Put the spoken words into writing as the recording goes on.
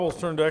Let's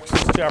turn to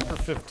Exodus chapter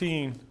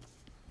 15.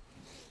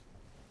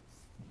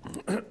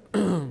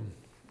 Man,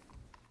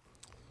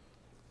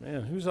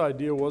 whose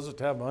idea was it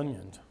to have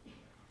onions?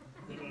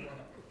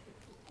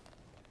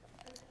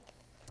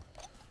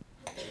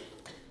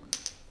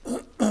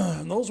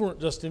 And those weren't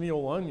just any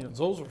old onions.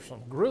 Those were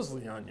some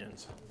grizzly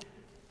onions.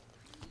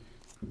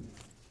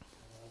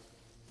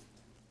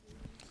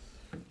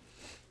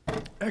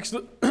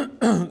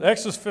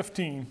 Exodus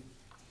 15.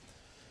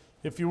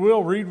 If you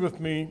will, read with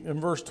me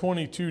in verse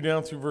 22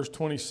 down through verse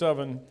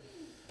 27.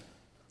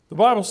 The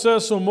Bible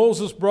says, "So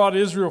Moses brought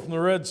Israel from the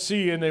Red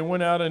Sea, and they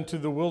went out into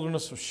the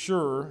wilderness of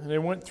Shur. And they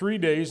went 3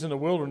 days in the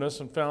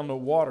wilderness and found no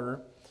water.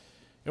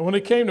 And when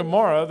they came to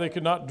Marah, they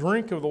could not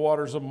drink of the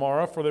waters of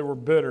Marah, for they were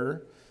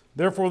bitter.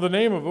 Therefore the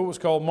name of it was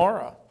called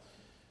Marah.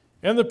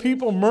 And the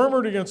people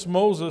murmured against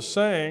Moses,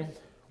 saying,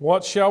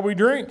 What shall we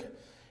drink?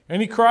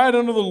 And he cried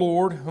unto the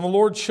Lord, and the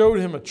Lord showed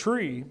him a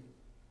tree,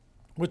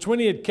 which when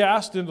he had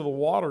cast into the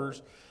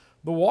waters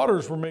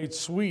were made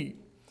sweet.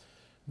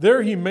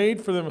 There he made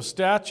for them a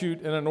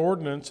statute and an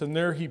ordinance, and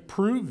there he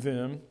proved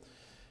them,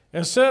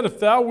 and said,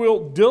 If thou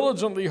wilt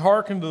diligently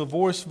hearken to the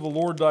voice of the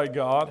Lord thy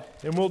God,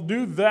 and wilt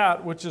do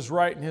that which is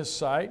right in his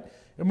sight,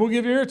 and will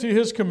give ear to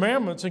his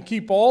commandments, and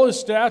keep all his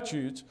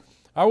statutes,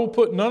 I will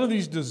put none of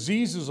these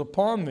diseases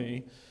upon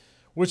thee,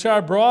 which I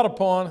brought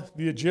upon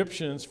the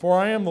Egyptians, for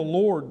I am the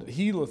Lord that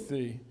healeth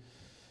thee.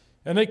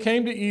 And they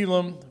came to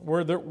Elim,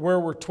 where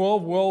were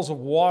 12 wells of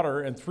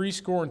water, and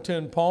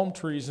 70 palm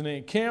trees, and they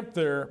encamped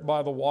there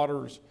by the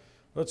waters."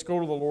 Let's go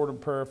to the Lord in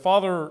prayer.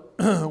 Father,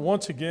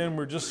 once again,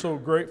 we're just so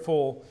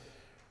grateful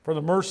for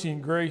the mercy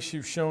and grace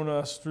you've shown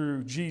us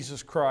through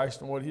Jesus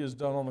Christ and what he has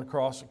done on the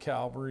cross of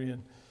Calvary.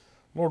 And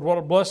Lord, what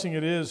a blessing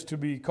it is to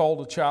be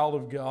called a child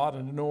of God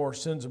and to know our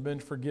sins have been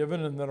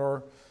forgiven and that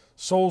our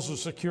souls are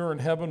secure in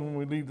heaven when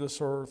we leave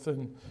this earth.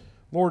 And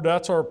Lord,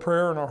 that's our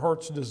prayer and our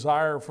heart's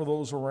desire for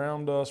those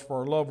around us,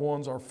 for our loved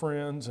ones, our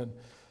friends and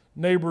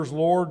neighbors,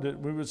 Lord, that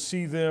we would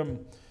see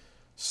them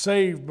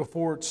saved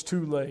before it's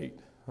too late.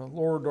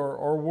 Lord,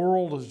 our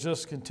world has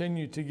just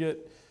continued to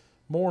get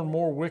more and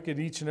more wicked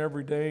each and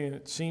every day, and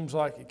it seems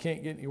like it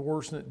can't get any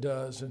worse than it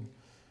does. And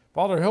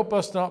Father, help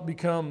us not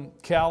become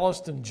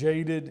calloused and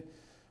jaded,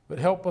 but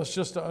help us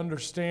just to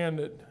understand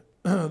that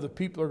the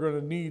people are going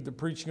to need the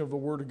preaching of the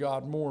Word of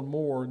God more and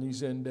more in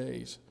these end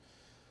days.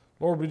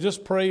 Lord, we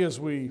just pray as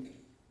we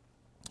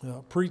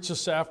preach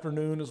this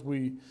afternoon, as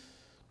we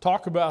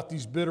talk about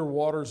these bitter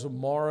waters of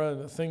Marah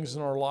and the things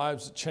in our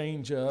lives that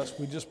change us.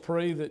 We just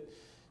pray that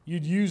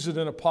you'd use it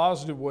in a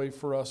positive way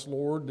for us,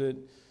 Lord, that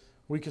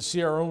we could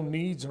see our own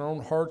needs and our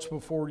own hearts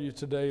before you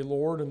today,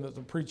 Lord, and that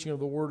the preaching of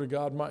the Word of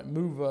God might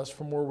move us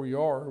from where we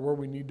are, where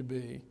we need to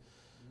be.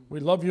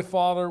 We love you,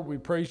 Father. We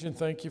praise you and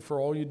thank you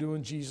for all you do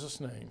in Jesus'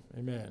 name.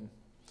 Amen.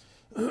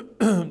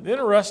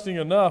 Interesting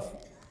enough,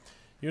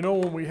 you know,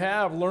 when we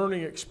have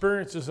learning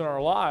experiences in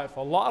our life,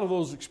 a lot of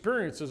those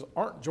experiences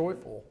aren't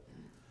joyful.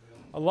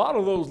 A lot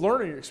of those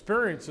learning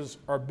experiences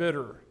are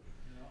bitter.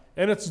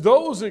 And it's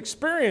those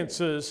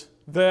experiences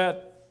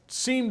that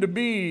seem to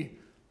be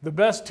the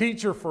best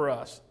teacher for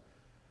us.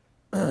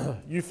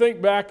 You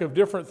think back of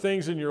different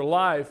things in your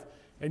life,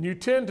 and you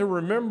tend to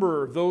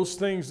remember those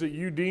things that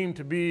you deem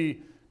to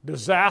be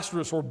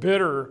disastrous or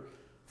bitter,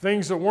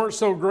 things that weren't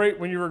so great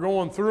when you were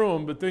going through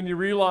them, but then you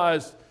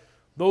realize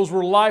those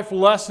were life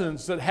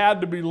lessons that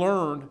had to be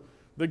learned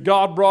that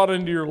God brought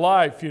into your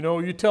life. You know,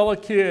 you tell a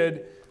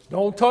kid,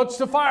 don't touch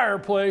the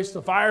fireplace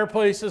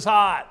is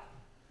hot.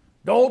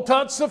 Don't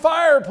touch the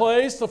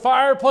fireplace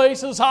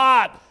is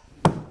hot.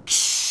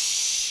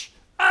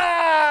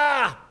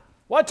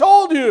 Well, I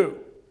told you,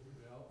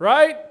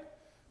 right?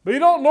 But you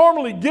don't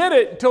normally get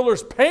it until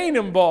there's pain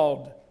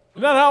involved.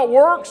 Isn't that how it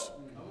works?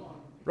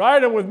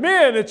 Right? And with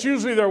men, it's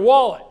usually their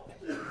wallet.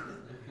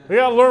 They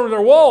got to learn with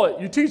their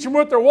wallet. You teach them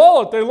with their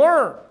wallet, they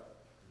learn.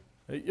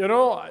 You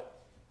know, I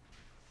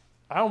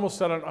almost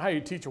said I don't know how you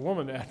teach a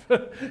woman that.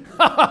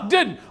 I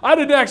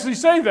didn't actually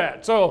say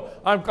that, so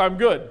I'm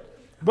good.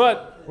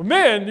 But with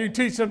men, you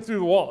teach them through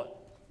the wallet.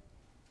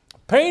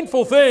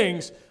 Painful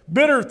things,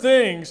 bitter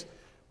things,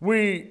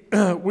 we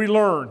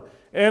learn.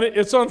 And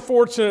it's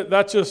unfortunate,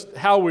 that's just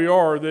how we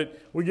are, that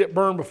we get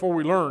burned before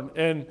we learn.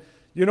 And,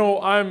 you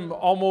know, I'm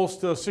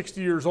almost 60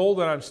 years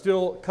old and I'm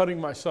still cutting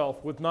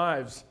myself with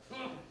knives.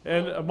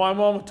 And my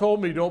mom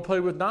told me, don't play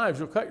with knives,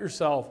 you'll cut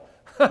yourself.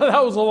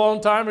 That was a long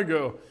time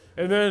ago.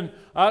 And then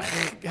I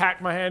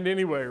hacked my hand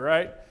anyway,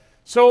 right?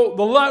 So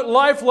the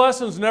life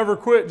lessons never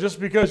quit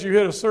just because you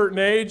hit a certain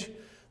age.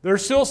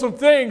 There's still some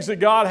things that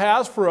God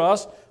has for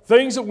us,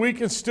 things that we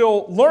can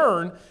still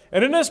learn.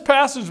 And in this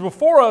passage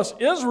before us,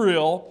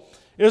 Israel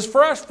is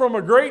fresh from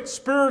a great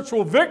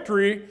spiritual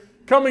victory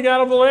coming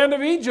out of the land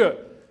of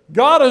Egypt.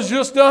 God has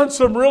just done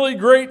some really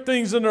great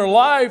things in their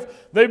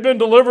life. They've been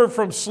delivered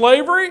from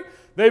slavery.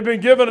 They've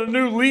been given a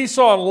new lease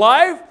on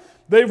life.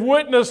 They've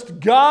witnessed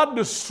God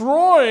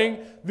destroying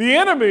the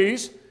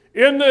enemies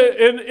in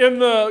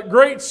the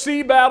great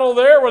sea battle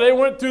there where they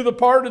went through the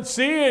parted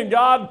sea and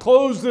God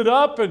closed it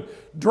up and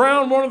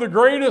drowned one of the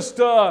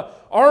greatest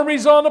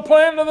armies on the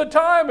planet at the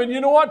time. And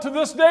you know what? To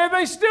this day,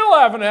 they still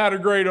haven't had a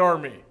great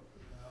army.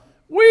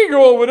 We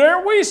go over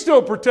there, we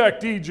still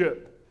protect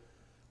Egypt.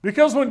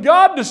 Because when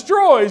God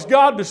destroys,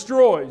 God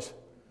destroys.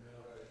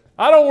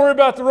 I don't worry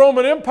about the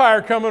Roman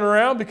Empire coming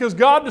around because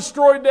God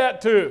destroyed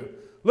that too.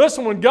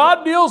 Listen, when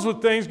God deals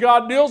with things,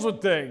 God deals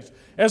with things.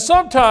 And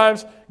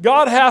sometimes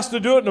God has to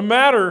do it in a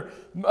manner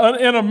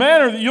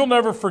that you'll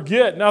never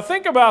forget. Now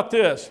think about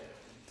this.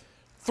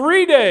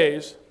 3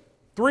 days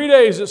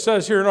it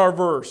says here in our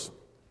verse.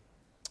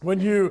 When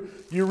you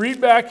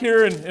read back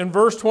here in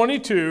verse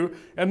 22,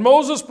 and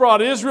Moses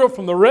brought Israel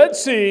from the Red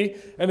Sea,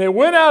 and they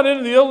went out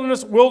into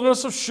the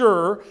wilderness of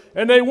Shur,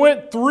 and they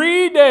went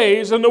 3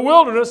 days in the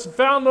wilderness and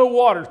found no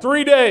water.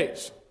 3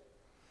 days.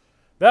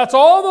 That's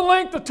all the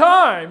length of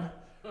time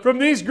from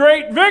these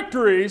great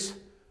victories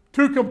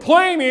to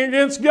complaining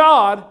against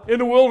God in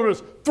the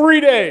wilderness.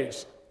 3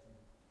 days.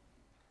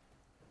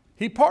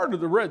 He parted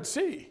the Red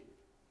Sea.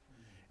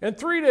 And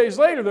 3 days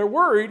later, they're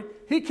worried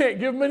he can't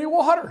give them any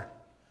water.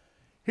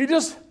 He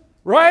just,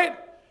 right?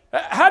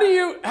 How do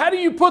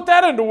you put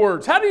that into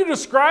words? How do you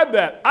describe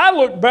that? I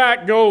look back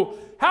and go,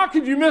 how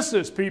could you miss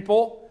this,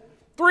 people?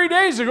 3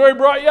 days ago, he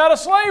brought you out of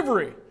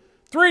slavery.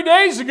 3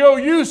 days ago,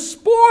 you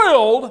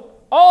spoiled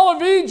all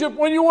of Egypt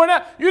when you went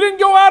out. You didn't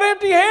go out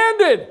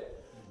empty-handed.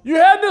 You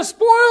had the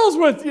spoils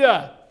with you.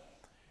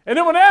 And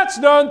then when that's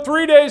done,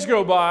 3 days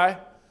go by.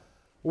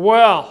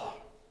 Well,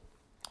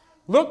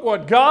 look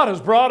what God has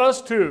brought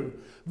us to.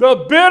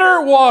 The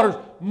bitter waters.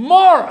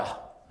 Mara.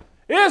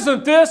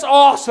 Isn't this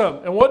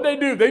awesome? And what they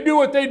do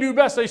what they do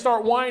best. They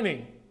start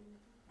whining.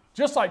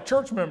 Just like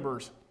church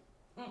members.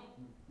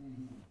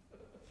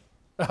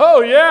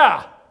 Oh,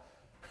 yeah.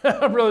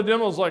 Brother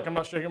Dimmel's like, I'm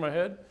not shaking my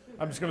head.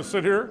 I'm just going to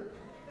sit here.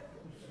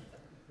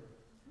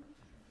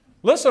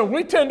 Listen,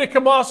 we tend to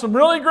come off some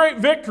really great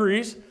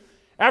victories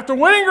after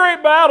winning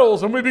great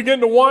battles, and we begin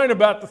to whine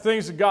about the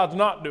things that God's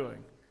not doing.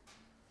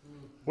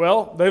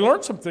 Well, they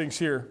learned some things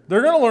here.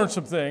 They're going to learn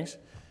some things.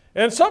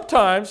 And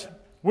sometimes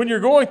when you're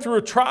going through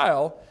a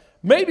trial,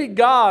 maybe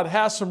God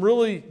has some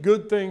really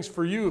good things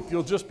for you if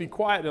you'll just be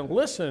quiet and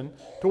listen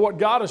to what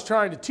God is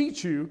trying to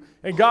teach you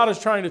and God is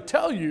trying to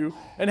tell you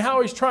and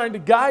how He's trying to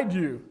guide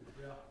you.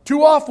 Yeah.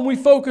 Too often we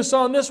focus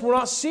on this. We're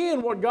not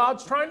seeing what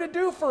God's trying to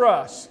do for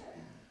us.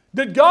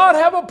 Did God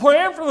have a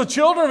plan for the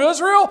children of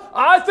Israel?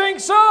 I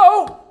think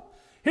so.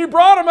 He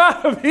brought them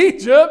out of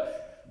Egypt.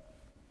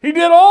 He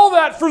did all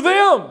that for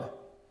them.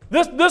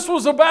 This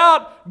was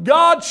about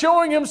God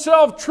showing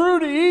Himself true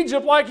to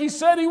Egypt like He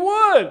said He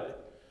would.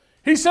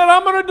 He said,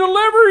 I'm going to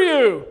deliver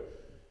you.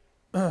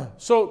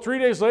 So 3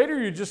 days later,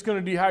 you're just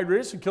going to dehydrate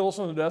us and kill us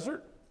in the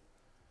desert?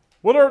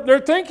 Well, their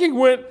thinking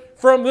went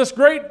from this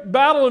great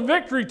battle and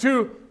victory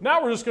to,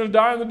 now we're just going to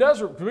die in the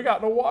desert because we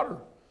got no water.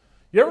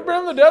 You ever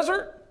been in the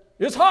desert?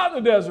 It's hot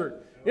in the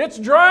desert. It's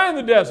dry in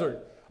the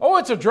desert. Oh,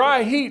 it's a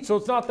dry heat, so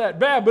it's not that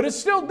bad, but it's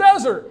still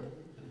desert.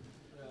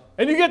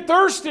 And you get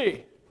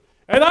thirsty.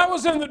 And I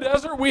was in the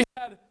desert. We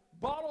had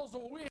bottles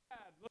of,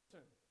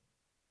 listen,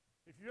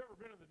 if you've ever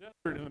been in the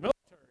desert in the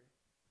military,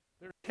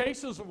 there's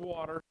cases of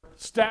water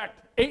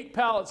stacked 8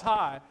 pallets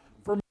high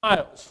for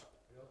miles.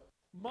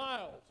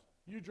 Miles.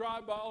 You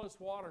drive by all this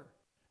water.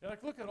 You're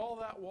like, look at all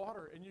that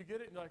water. And you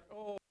get it and you're like,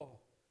 oh,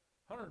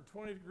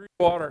 120 degree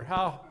water.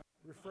 How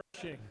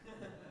refreshing.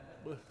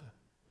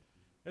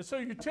 And so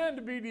you tend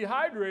to be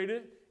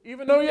dehydrated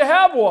even though you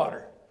have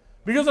water.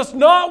 Because it's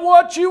not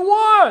what you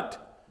want.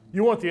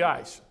 You want the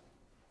ice.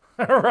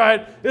 All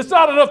right? It's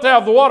not enough to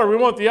have the water. We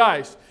want the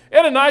ice.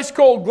 And a nice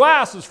cold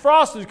glass that's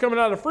frosted coming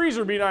out of the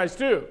freezer would be nice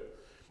too.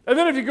 And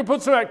then if you could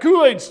put some of that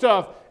Kool-Aid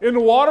stuff in the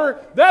water,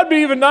 that'd be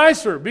even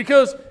nicer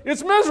because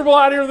it's miserable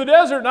out here in the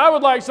desert and I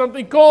would like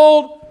something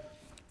cold,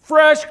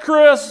 fresh,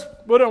 crisp,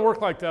 but it doesn't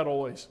work like that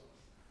always.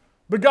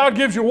 But God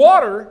gives you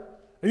water,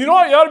 and you know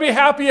what? You ought to be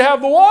happy you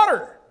have the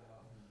water.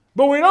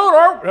 But we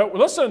don't.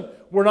 Listen,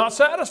 we're not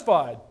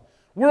satisfied.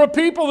 We're a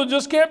people that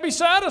just can't be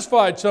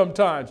satisfied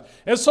sometimes.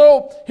 And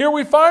so here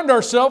we find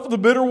ourselves at the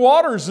bitter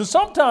waters. And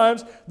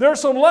sometimes there are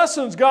some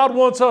lessons God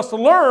wants us to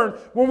learn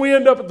when we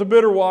end up at the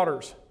bitter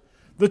waters.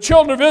 The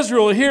children of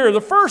Israel here,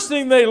 the first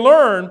thing they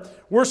learned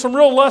were some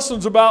real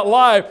lessons about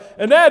life.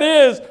 And that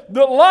is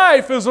that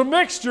life is a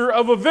mixture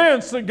of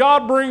events that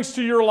God brings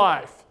to your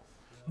life.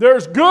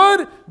 There's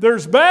good,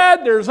 there's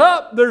bad, there's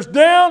up, there's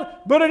down,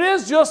 but it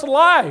is just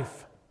life.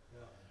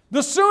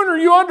 The sooner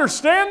you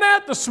understand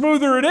that, the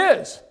smoother it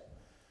is.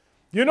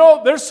 You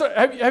know,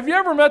 have you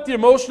ever met the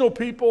emotional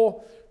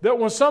people that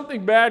when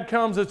something bad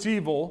comes, it's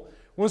evil.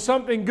 When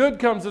something good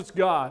comes, it's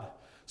God.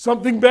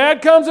 Something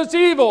bad comes, it's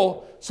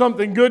evil.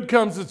 Something good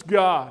comes, it's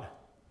God.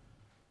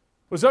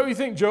 Was that what you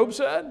think Job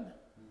said?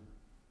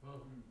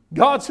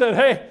 God said,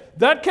 hey,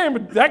 that came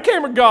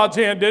in God's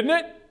hand, didn't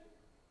it?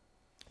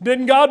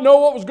 Didn't God know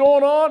what was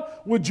going on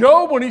with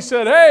Job when he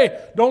said, hey,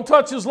 don't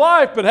touch his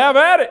life, but have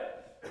at it?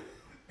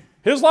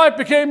 His life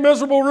became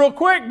miserable real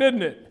quick,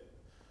 didn't it?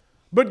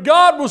 But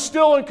God was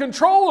still in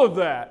control of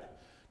that.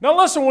 Now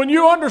listen, when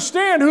you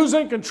understand who's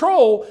in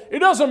control, it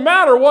doesn't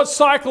matter what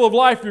cycle of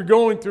life you're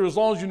going through as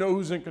long as you know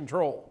who's in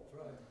control.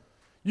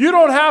 You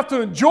don't have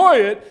to enjoy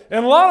it,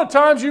 and a lot of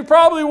times you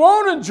probably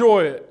won't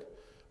enjoy it.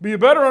 But you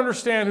better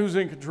understand who's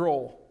in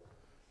control.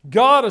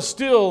 God is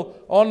still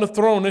on the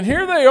throne. And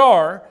here they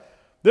are.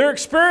 They're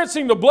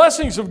experiencing the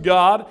blessings of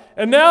God,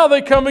 and now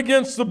they come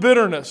against the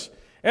bitterness.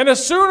 And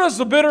as soon as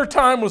the bitter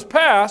time was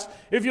past,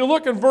 if you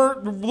look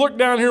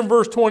down here in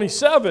verse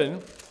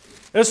 27,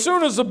 as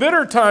soon as the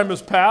bitter time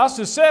is past,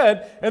 it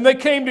said, and they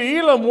came to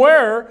Elim,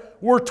 where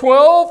were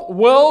 12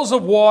 wells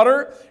of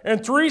water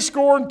and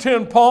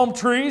 70 palm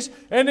trees,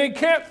 and they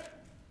can't.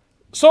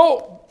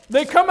 So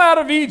they come out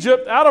of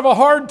Egypt, out of a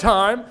hard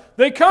time.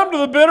 They come to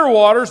the bitter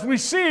waters. We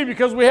see,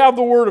 because we have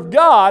the Word of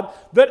God,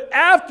 that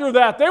after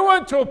that, they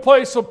went to a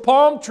place of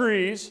palm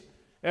trees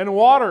and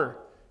water.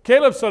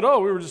 Caleb said, oh,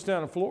 we were just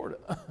down in Florida.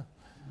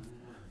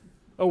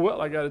 Oh,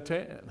 well, I got a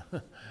tan.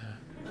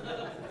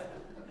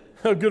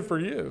 Oh, good for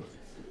you.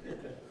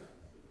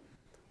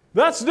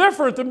 That's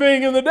different than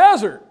being in the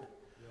desert.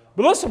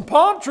 But listen,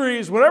 palm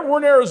trees, whenever we're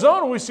in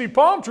Arizona, we see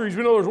palm trees,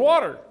 we know there's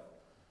water.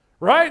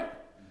 Right?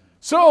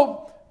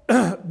 So,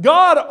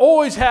 God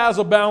always has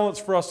a balance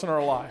for us in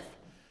our life.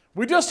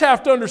 We just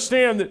have to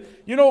understand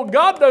that,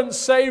 God doesn't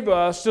save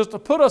us just to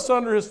put us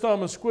under His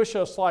thumb and squish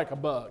us like a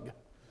bug.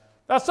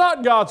 That's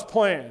not God's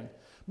plan.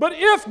 But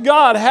if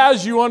God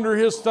has you under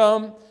His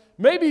thumb,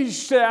 maybe you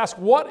should ask,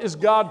 what is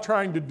God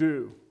trying to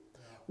do?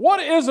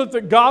 What is it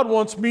that God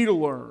wants me to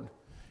learn?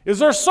 Is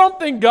there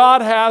something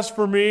God has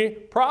for me?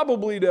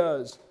 Probably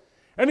does.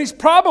 And He's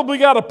probably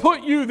got to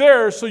put you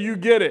there so you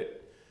get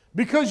it.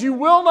 Because you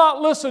will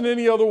not listen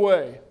any other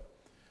way.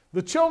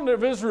 The children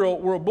of Israel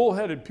were a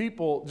bullheaded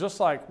people, just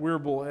like we're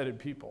bullheaded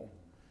people.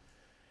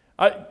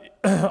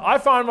 I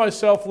find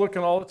myself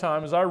looking all the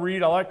time as I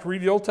read. I like to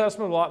read the Old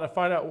Testament a lot, and I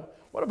find out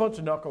what a bunch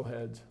of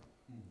knuckleheads.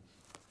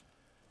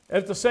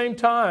 At the same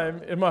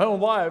time, in my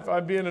own life,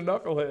 I'm being a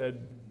knucklehead.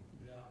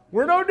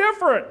 We're no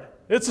different.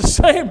 It's the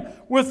same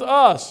with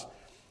us.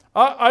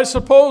 I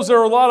suppose there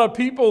are a lot of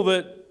people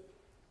that,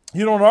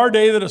 in our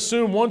day that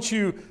assume once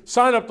you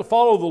sign up to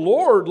follow the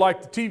Lord,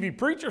 like the TV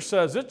preacher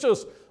says, it's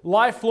just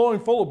life flowing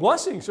full of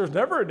blessings. There's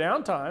never a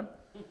downtime.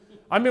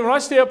 I mean, when I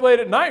stay up late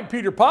at night,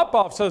 Peter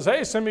Popoff says,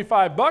 hey, send me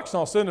 $5 and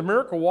I'll send a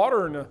miracle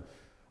water. And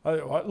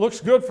it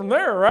looks good from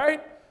there,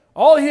 right?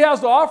 All he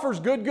has to offer is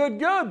good, good,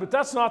 good. But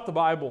that's not the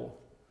Bible.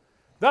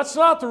 That's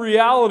not the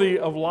reality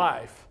of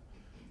life.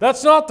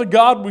 That's not the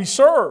God we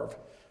serve.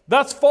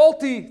 That's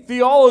faulty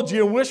theology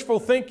and wishful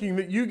thinking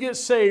that you get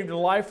saved and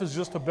life is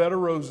just a bed of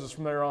roses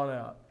from there on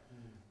out.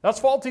 That's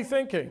faulty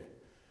thinking.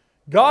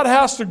 God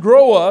has to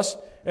grow us,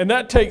 and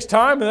that takes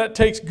time, and that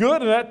takes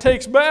good, and that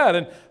takes bad.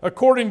 And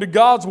according to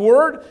God's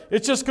Word,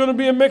 it's just going to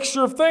be a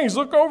mixture of things.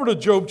 Look over to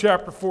Job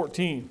chapter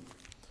 14.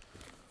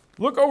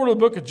 Look over to the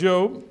book of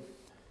Job,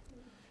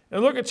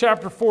 and look at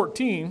chapter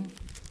 14.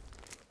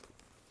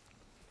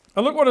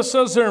 And look what it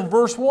says there in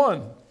verse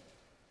 1.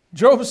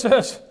 Job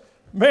says,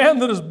 man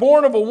that is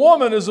born of a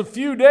woman is a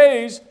few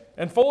days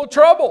and full of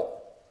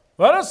trouble.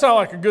 Well, that doesn't sound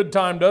like a good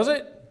time, does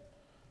it?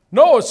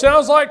 No, it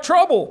sounds like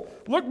trouble.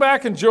 Look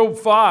back in Job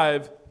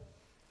 5.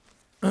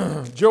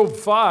 Job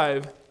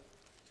 5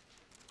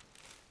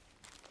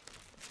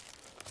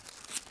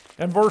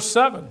 and verse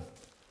 7.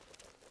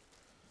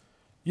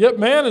 Yet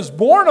man is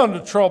born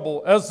unto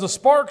trouble as the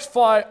sparks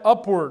fly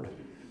upward.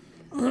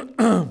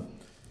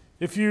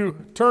 If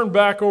you turn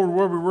back over to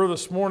where we were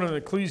this morning in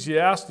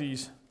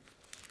Ecclesiastes,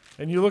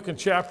 and you look in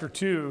chapter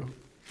 2,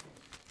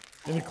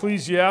 in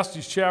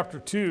Ecclesiastes chapter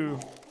 2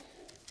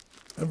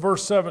 and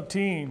verse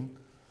 17,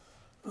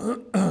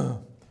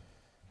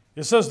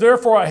 it says,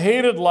 therefore I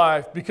hated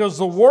life, because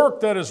the work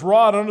that is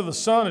wrought under the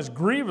sun is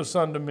grievous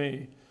unto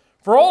me.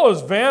 For all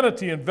is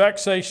vanity and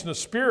vexation of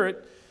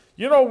spirit.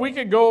 We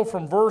could go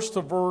from verse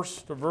to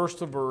verse to verse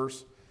to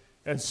verse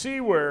and see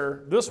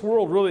where this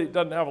world really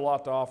doesn't have a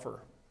lot to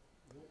offer.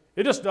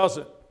 It just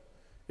doesn't.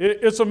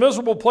 It's a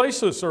miserable place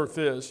this earth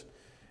is.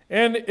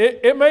 And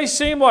it may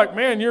seem like,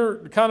 man,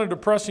 you're kind of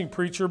depressing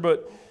preacher,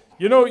 but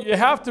you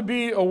have to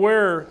be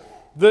aware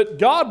that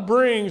God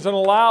brings and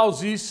allows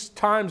these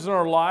times in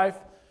our life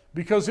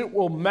because it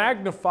will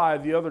magnify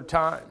the other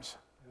times.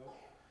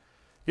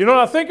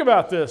 Now think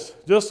about this.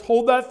 Just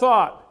hold that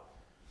thought.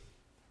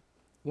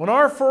 When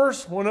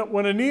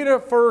Anita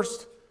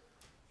first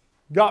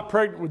got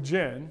pregnant with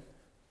Jen,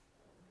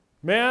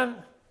 man,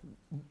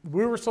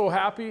 we were so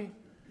happy.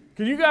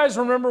 Can you guys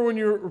remember when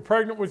you were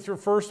pregnant with your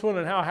first one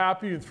and how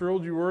happy and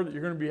thrilled you were that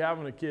you're going to be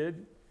having a kid?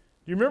 Do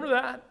you remember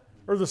that?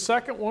 Or the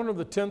second one or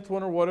the 10th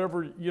one or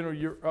whatever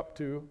you're up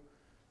to?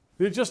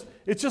 It's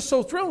just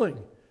so thrilling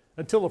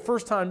until the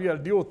first time you got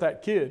to deal with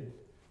that kid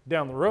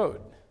down the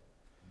road.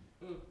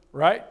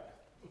 Right?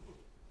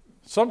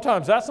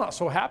 Sometimes that's not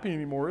so happy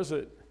anymore, is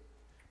it?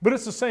 But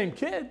it's the same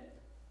kid.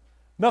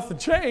 Nothing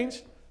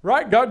changed.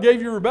 Right? God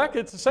gave you Rebecca.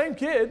 It's the same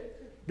kid.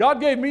 God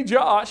gave me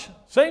Josh.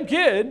 Same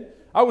kid.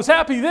 I was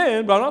happy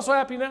then, but I'm not so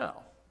happy now.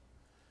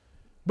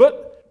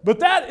 But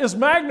that is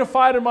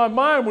magnified in my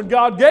mind when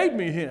God gave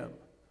me him.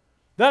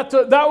 That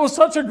was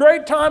such a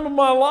great time in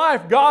my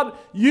life. God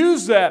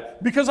used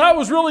that because I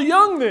was really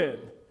young then.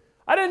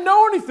 I didn't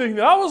know anything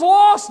then. I was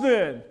lost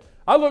then.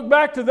 I look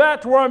back to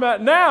that, to where I'm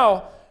at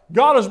now.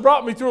 God has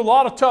brought me through a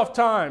lot of tough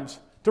times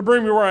to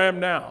bring me where I am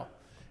now.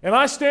 And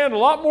I stand a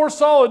lot more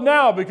solid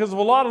now because of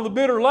a lot of the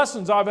bitter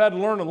lessons I've had to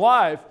learn in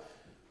life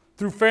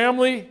through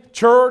family,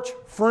 church,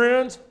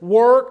 friends,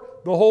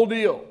 work, the whole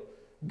deal.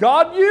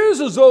 God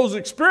uses those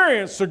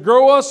experiences to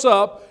grow us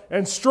up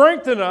and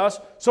strengthen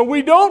us so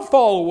we don't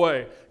fall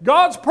away.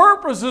 God's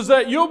purpose is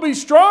that you'll be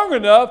strong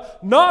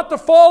enough not to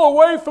fall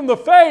away from the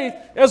faith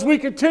as we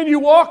continue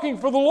walking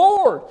for the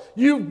Lord.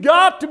 You've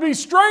got to be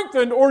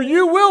strengthened or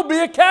you will be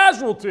a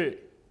casualty.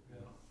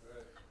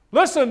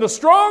 Listen, the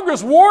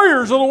strongest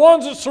warriors are the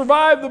ones that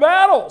survive the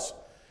battles.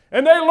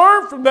 And they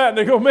learn from that and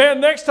they go, man,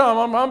 next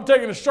time I'm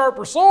taking a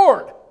sharper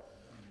sword.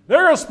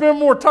 They're going to spend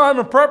more time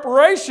in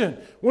preparation.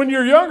 When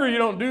you're younger, you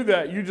don't do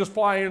that. You just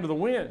fly into the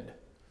wind.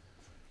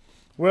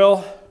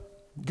 Well,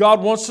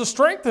 God wants to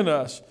strengthen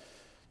us.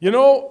 You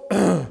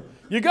know,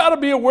 you got to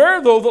be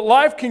aware, though, that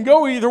life can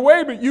go either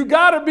way, but you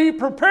got to be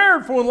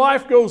prepared for when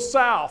life goes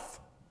south.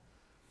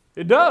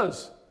 It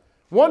does.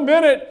 One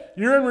minute,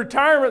 you're in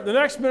retirement. The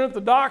next minute,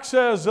 the doc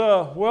says,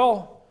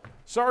 well,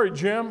 sorry,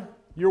 Jim,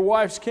 your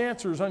wife's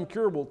cancer is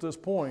incurable at this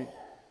point,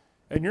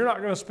 and you're not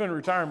going to spend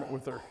retirement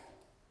with her.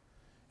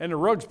 And the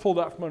rug's pulled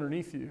out from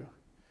underneath you.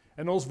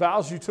 And those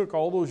vows you took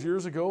all those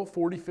years ago,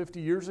 40,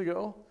 50 years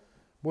ago,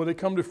 well, they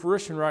come to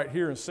fruition right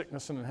here in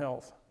sickness and in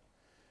health.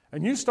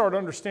 And you start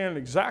understanding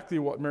exactly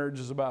what marriage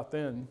is about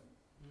then.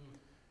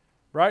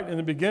 Right? In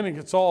the beginning,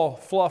 it's all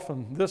fluff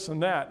and this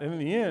and that. And in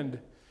the end,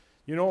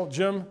 you know,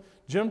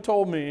 Jim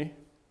told me,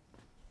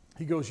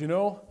 he goes, you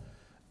know,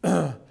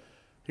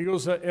 he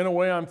goes, in a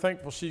way, I'm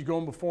thankful she's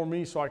going before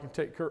me so I can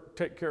take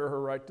care of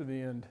her right to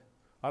the end.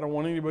 I don't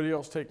want anybody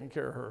else taking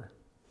care of her.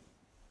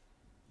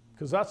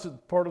 Because that's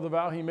part of the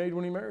vow he made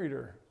when he married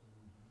her.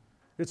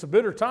 It's a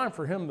bitter time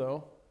for him,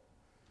 though.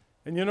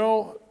 And you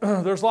know,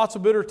 there's lots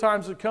of bitter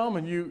times that come,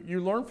 and you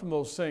learn from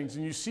those things,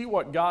 and you see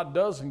what God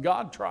does, and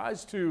God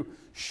tries to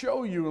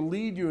show you and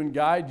lead you and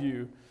guide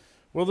you.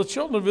 Well, the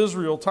children of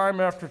Israel, time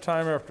after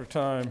time after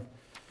time,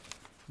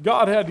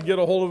 God had to get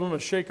a hold of them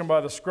and shake them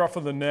by the scruff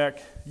of the neck.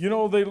 You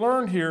know, they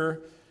learned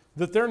here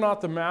that they're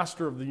not the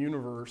master of the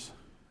universe.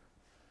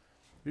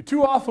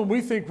 Too often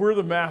we think we're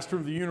the master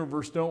of the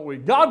universe, don't we?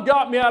 God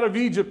got me out of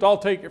Egypt, I'll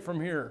take it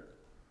from here.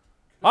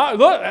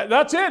 Look,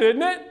 that's it,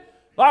 isn't it?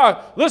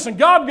 Listen,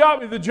 God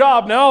got me the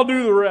job, now I'll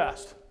do the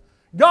rest.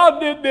 God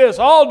did this,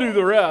 I'll do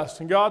the rest.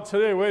 And God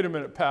said, hey, wait a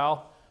minute,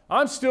 pal.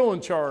 I'm still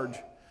in charge.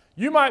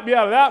 You might be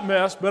out of that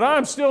mess, but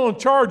I'm still in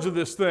charge of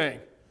this thing.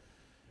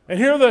 And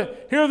here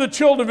the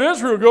children of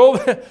Israel go,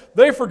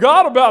 they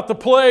forgot about the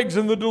plagues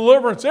and the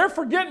deliverance. They're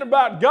forgetting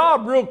about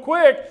God real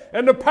quick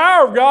and the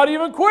power of God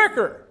even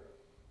quicker.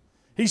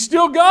 He's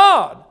still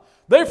God.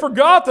 They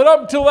forgot that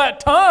up until that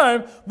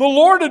time, the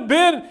Lord had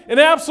been in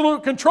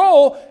absolute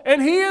control,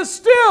 and He is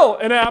still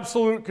in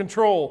absolute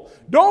control.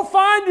 Don't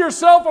find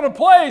yourself in a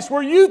place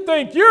where you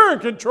think you're in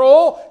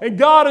control and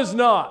God is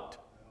not.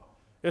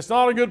 It's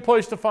not a good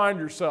place to find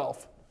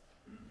yourself.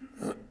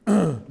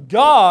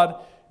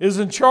 God is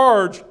in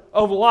charge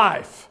of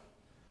life.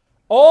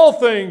 All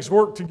things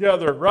work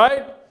together,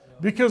 right?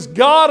 Because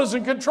God is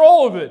in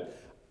control of it.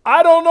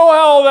 I don't know how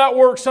all that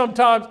works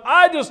sometimes.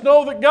 I just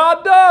know that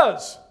God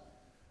does.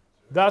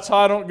 That's how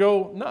I don't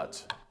go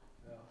nuts.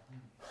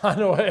 I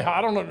know, hey, I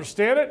don't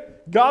understand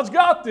it. God's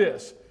got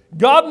this.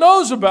 God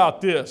knows about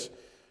this.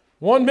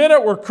 One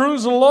minute we're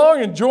cruising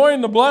along,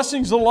 enjoying the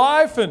blessings of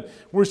life, and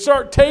we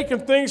start taking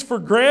things for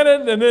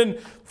granted, and then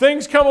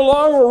things come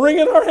along, we're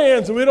wringing our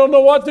hands, and we don't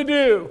know what to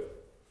do.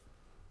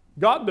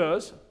 God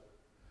does.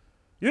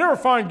 You never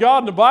find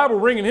God in the Bible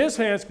wringing His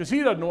hands because He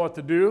doesn't know what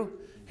to do.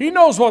 He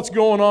knows what's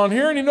going on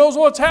here, and He knows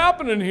what's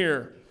happening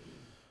here.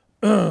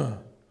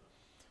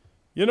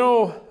 You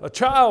know, a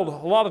child,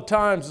 a lot of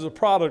times, is a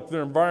product of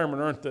their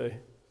environment, aren't they?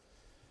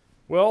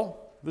 Well,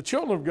 the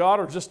children of God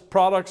are just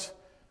products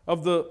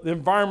of the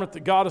environment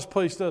that God has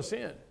placed us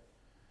in.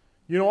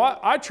 You know,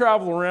 I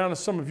travel around, and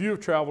some of you have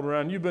traveled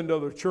around. You've been to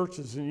other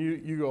churches, and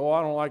you go, oh,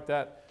 I don't like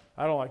that.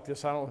 I don't like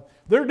this.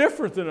 They're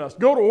different than us.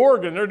 Go to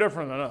Oregon, they're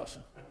different than us.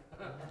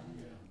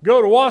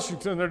 Go to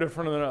Washington, they're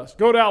different than us.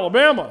 Go to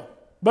Alabama,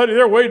 buddy,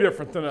 they're way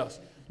different than us.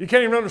 You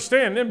can't even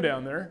understand them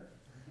down there.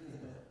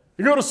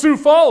 You go to Sioux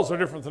Falls, they're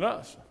different than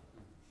us.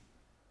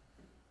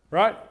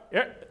 Right?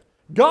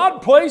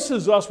 God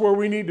places us where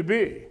we need to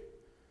be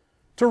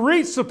to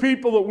reach the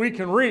people that we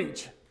can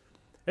reach.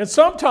 And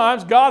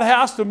sometimes God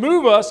has to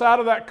move us out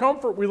of that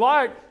comfort we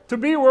like to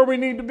be where we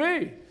need to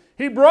be.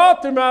 He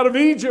brought them out of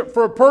Egypt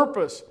for a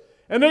purpose.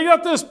 And they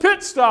got this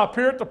pit stop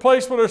here at the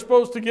place where they're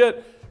supposed to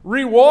get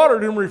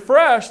re-watered and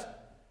refreshed,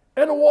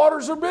 and the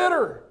waters are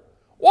bitter.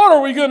 What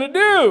are we going to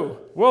do?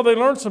 Well, they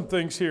learned some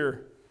things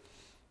here.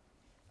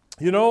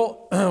 You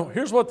know,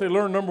 here's what they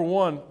learned. Number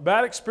one,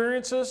 bad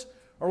experiences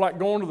are like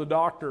going to the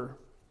doctor.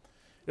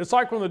 It's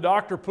like when the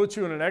doctor puts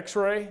you in an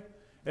x-ray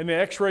and they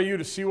x-ray you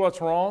to see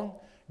what's wrong.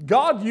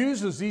 God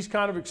uses these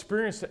kind of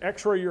experiences to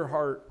x-ray your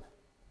heart.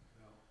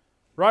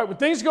 Right? When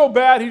things go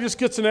bad, He just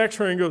gets an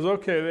x-ray and goes,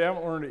 okay, they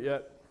haven't learned it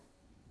yet.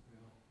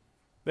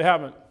 They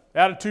haven't.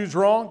 Attitude's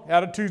wrong.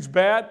 Attitude's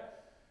bad.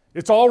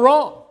 It's all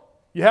wrong.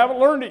 You haven't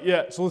learned it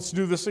yet, so let's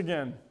do this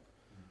again.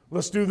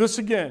 Let's do this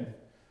again.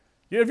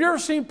 Have you ever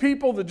seen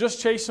people that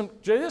just chase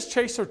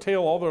their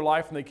tail all their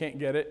life and they can't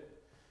get it?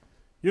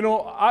 You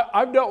know,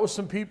 I've dealt with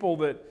some people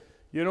that,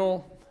 you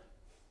know,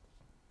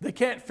 they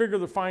can't figure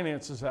their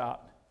finances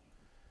out.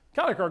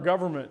 Kind of like our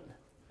government.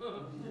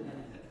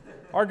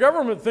 Our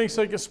government thinks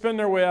they can spend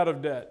their way out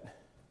of debt.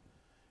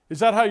 Is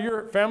that how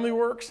your family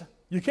works?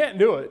 You can't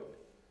do it.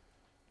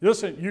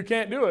 Listen, you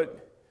can't do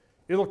it.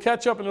 It'll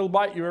catch up and it'll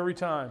bite you every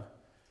time.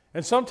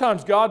 And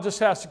sometimes God just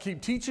has to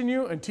keep teaching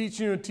you and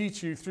teaching you and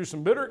teaching you through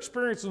some bitter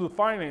experiences with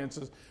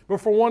finances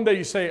before one day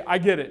you say, I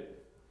get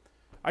it.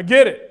 I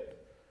get it.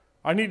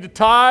 I need to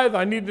tithe.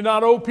 I need to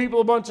not owe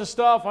people a bunch of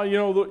stuff. You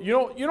know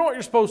what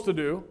you're supposed to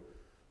do.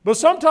 But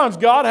sometimes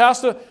God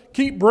has to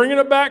keep bringing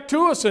it back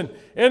to us,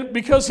 and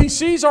because He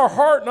sees our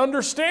heart and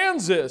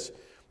understands this.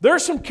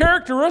 There's some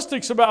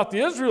characteristics about the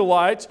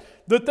Israelites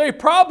that they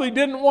probably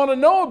didn't want to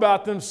know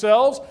about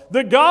themselves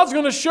that God's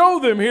going to show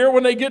them here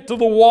when they get to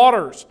the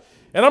waters.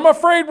 And I'm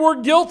afraid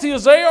we're guilty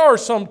as they are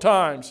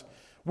sometimes.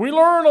 We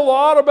learn a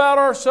lot about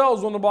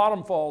ourselves when the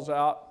bottom falls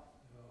out.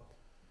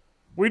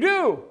 We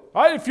do.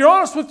 If you're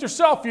honest with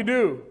yourself, you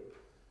do.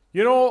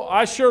 You know,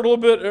 I shared a little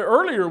bit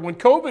earlier when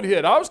COVID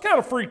hit. I was kind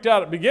of freaked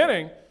out at the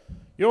beginning.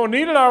 You know,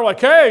 Anita and I were like,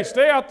 hey,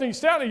 stay out there,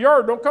 stay out in the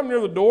yard. Don't come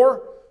near the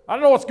door. I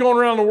don't know what's going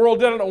around the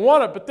world. I don't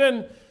want it. But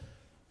then,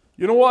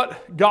 you know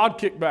what? God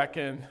kicked back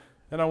in.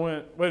 And I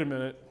went, wait a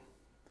minute.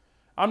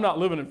 I'm not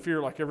living in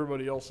fear like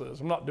everybody else is.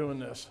 I'm not doing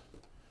this.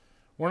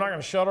 We're not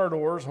going to shut our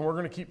doors, and we're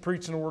going to keep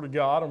preaching the Word of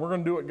God, and we're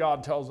going to do what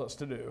God tells us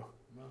to do.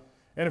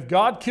 And if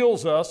God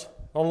kills us,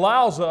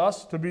 allows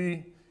us to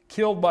be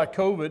killed by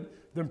COVID,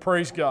 then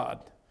praise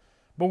God.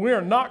 But we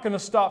are not going to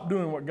stop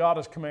doing what God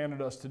has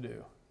commanded us to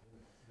do.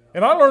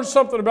 And I learned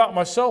something about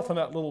myself in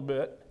that little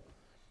bit.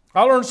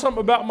 I learned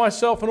something about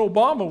myself and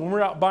Obama when we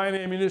were out buying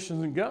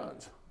ammunition and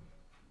guns.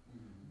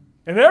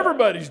 And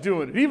everybody's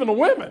doing it, even the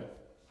women.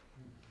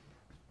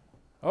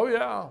 Oh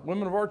yeah,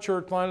 women of our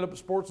church lined up at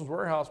Sportsman's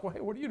Warehouse. Well,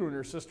 hey, what are you doing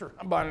here, sister?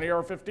 I'm buying an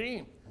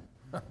AR-15.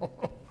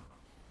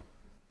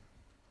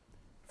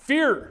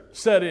 Fear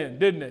set in,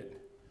 didn't it?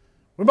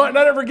 We might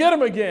not ever get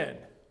them again.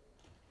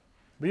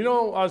 But you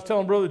know, I was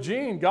telling Brother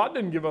Gene, God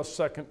didn't give us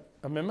Second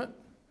Amendment.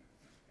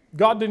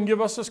 God didn't give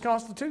us this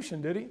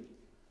Constitution, did He?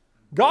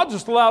 God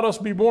just allowed us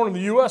to be born in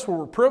the U.S. where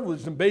we're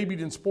privileged and babied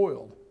and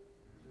spoiled.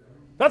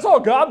 That's all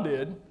God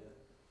did.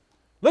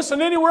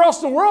 Listen, anywhere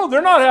else in the world,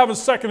 they're not having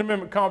Second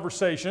Amendment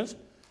conversations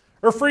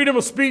or freedom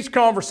of speech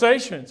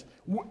conversations.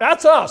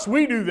 That's us.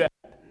 We do that.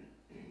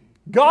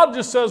 God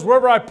just says,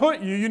 wherever I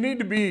put you, you need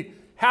to be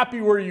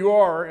happy where you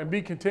are and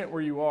be content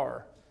where you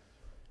are.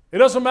 It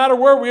doesn't matter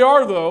where we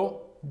are,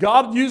 though.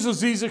 God uses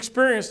these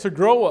experiences to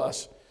grow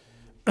us.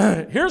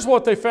 Here's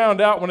what they found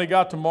out when they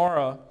got to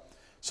Marah.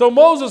 So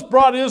Moses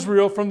brought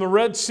Israel from the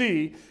Red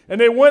Sea,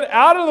 and they went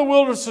out of the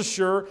wilderness of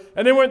Shur,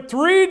 and they went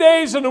 3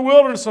 days in the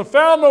wilderness and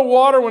found no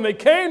water. When they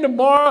came to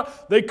Marah,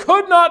 they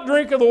could not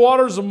drink of the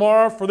waters of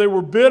Marah, for they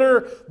were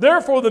bitter.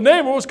 Therefore the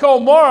name of it was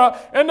called Marah,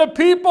 and the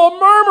people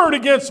murmured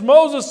against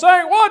Moses,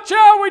 saying, what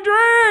shall we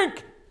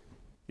drink?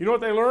 You know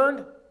what they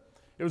learned?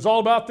 It was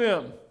all about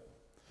them.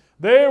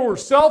 They were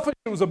selfish.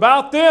 It was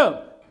about them.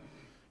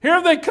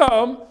 Here they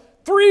come.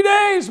 3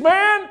 days,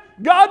 man.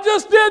 God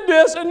just did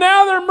this, and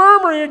now they're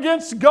murmuring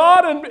against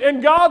God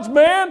and God's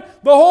man.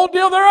 The whole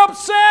deal, they're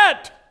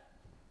upset.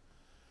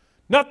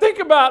 Now think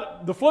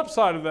about the flip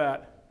side of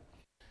that.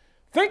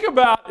 Think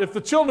about if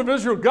the children of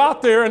Israel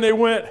got there and they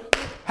went,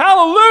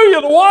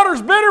 hallelujah, the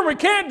water's bitter, we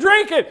can't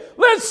drink it.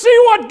 Let's see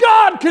what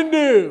God can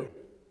do.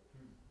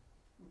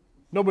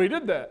 Nobody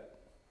did that.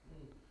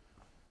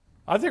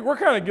 I think we're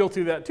kind of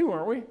guilty of that too,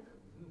 aren't we?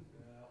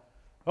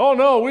 Oh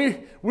no,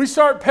 we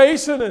start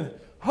pacing and,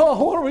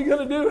 oh, what are we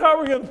going to do? How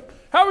are we going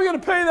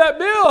to pay that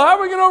bill? How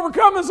are we going to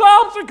overcome this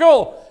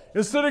obstacle?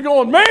 Instead of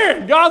going,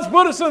 man, God's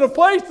put us in a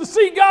place to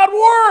see God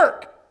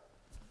work.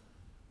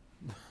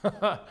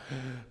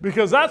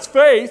 Because that's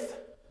faith.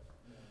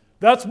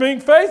 That's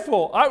being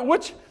faithful.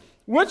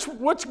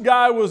 Which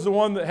guy was the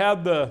one that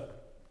had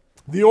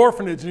the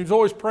orphanage and he was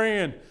always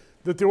praying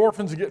that the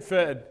orphans would get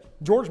fed?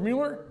 George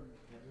Mueller?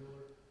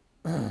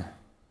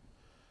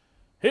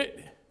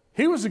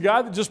 He was the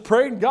guy that just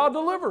prayed and God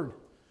delivered.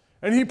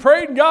 And he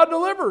prayed and God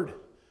delivered.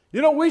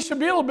 You know, we should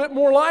be a little bit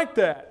more like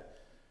that.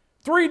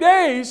 3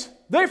 days,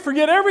 they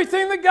forget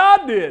everything that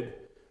God did.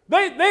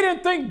 They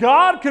didn't think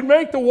God could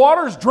make the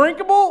waters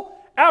drinkable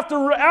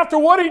after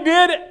what He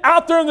did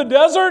out there in the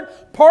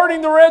desert,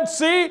 parting the Red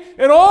Sea,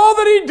 and all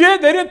that He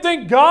did. They didn't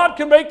think God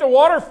could make the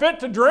water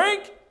fit to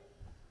drink.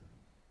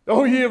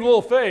 Oh, ye of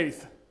little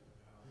faith.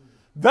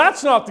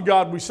 That's not the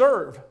God we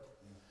serve.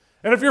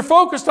 And if you're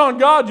focused on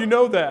God, you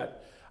know that.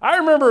 I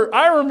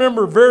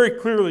remember very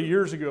clearly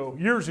years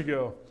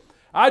ago,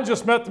 I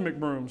just met the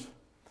McBrooms.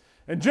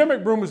 And Jim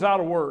McBroom was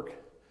out of work.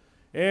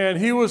 And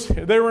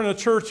they were in a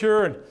church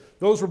here, and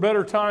those were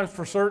better times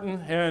for certain.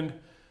 And,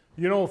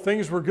 you know,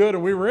 things were good.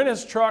 And we were in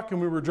his truck,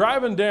 and we were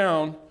driving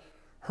down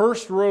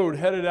Hurst Road,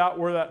 headed out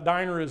where that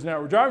diner is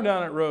now. We're driving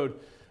down that road.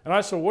 And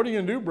I said, what are you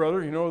going to do,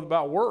 brother,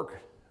 about work?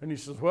 And he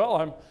says,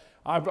 well,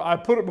 I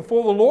put it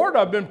before the Lord.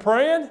 I've been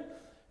praying.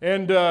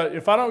 And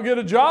if I don't get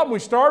a job and we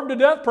starve to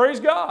death, praise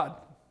God.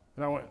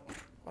 And I went,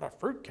 what a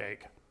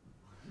fruitcake.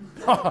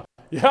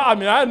 Yeah, I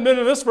hadn't been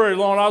in this very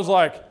long. I was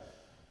like,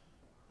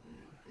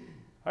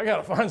 I got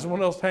to find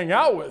someone else to hang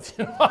out with.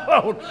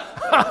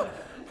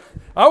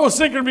 I was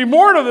thinking there'd be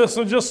more to this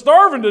than just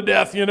starving to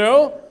death,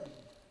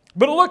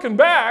 But looking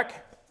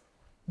back,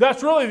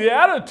 that's really the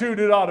attitude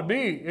it ought to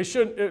be.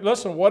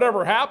 Listen,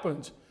 whatever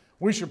happens,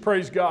 we should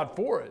praise God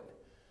for it.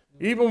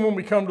 Even when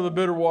we come to the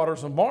bitter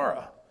waters of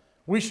Marah,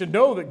 we should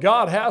know that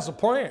God has a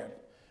plan.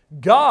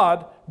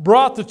 God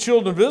brought the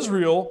children of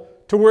Israel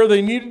to where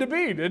they needed to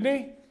be, didn't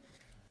he?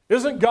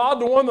 Isn't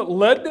God the one that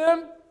led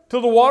them to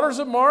the waters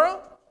of Marah?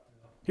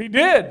 He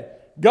did.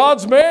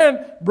 God's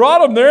man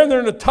brought them there, and they're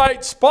in a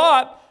tight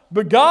spot,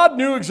 but God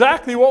knew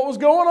exactly what was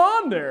going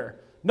on there.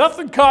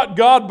 Nothing caught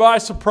God by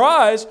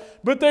surprise,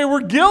 but they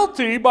were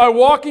guilty by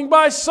walking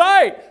by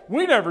sight.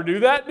 We never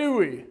do that, do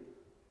we?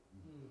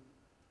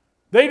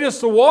 They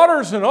just, the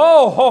waters and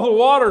all the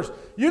waters.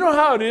 You know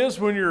how it is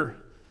when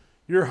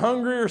you're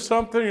hungry or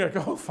something, you're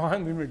like, oh,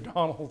 finally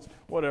McDonald's,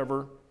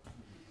 whatever.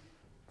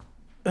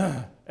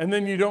 And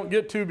then you don't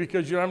get to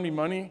because you don't have any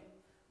money.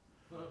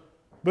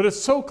 But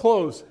it's so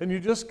close, and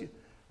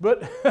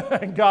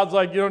and God's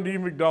like, you don't need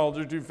McDonald's,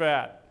 you're too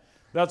fat.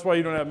 That's why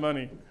you don't have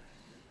money.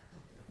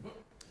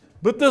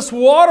 But this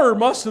water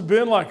must have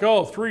been like,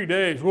 3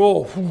 days.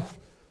 Whoa,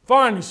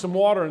 find me some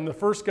water. And the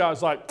first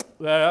guy's like,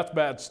 that's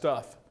bad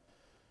stuff.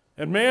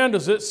 And man,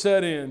 does it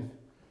set in.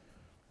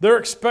 Their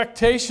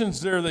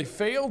expectations there, they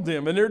failed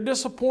them, and they're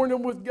disappointed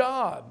with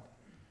God.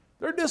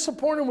 They're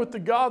disappointed with the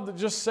God that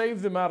just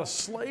saved them out of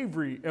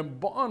slavery and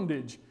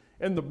bondage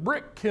and the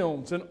brick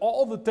kilns and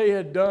all that they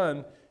had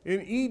done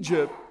in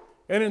Egypt.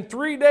 And in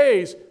 3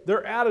 days,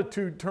 their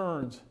attitude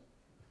turns.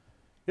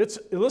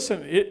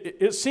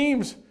 It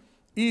seems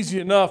easy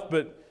enough,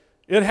 but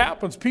it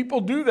happens. People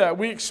do that.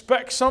 We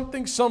expect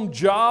something, some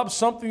job,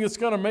 something that's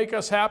going to make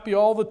us happy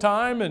all the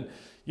time, and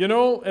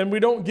we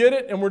don't get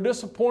it, and we're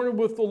disappointed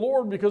with the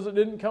Lord because it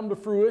didn't come to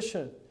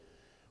fruition.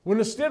 When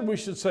instead we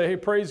should say, hey,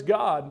 praise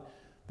God,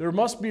 there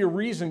must be a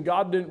reason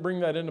God didn't bring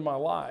that into my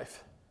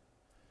life.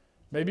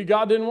 Maybe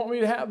God didn't want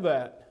me to have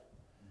that.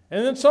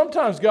 And then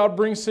sometimes God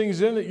brings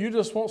things in that you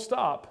just won't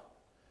stop.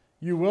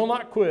 You will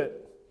not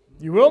quit.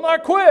 You will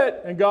not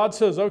quit. And God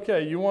says,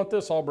 okay, you want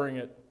this, I'll bring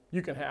it.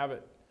 You can have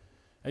it.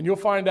 And you'll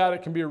find out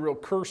it can be a real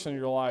curse in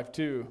your life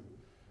too.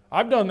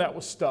 I've done that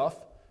with stuff.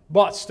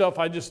 Bought stuff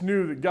I just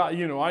knew that God,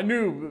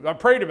 I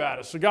prayed about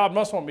it, so God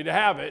must want me to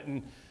have it.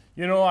 And,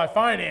 I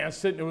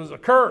financed it, and it was a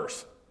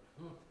curse.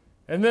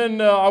 And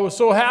then I was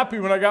so happy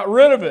when I got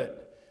rid of it.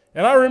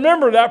 And I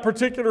remember that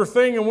particular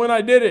thing and when I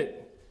did it.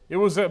 It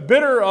was a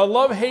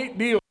love-hate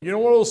deal. One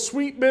of those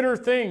sweet, bitter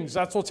things.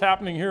 That's what's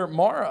happening here at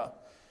Marah.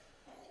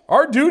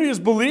 Our duty as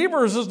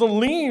believers is to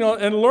lean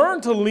and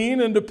learn to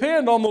lean and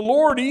depend on the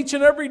Lord each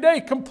and every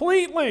day,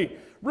 completely,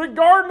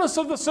 regardless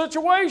of the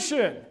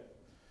situation.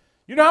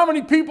 You know how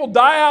many people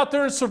die out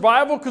there in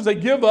survival because they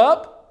give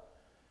up?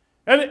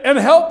 And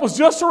help was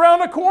just around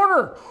the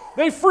corner.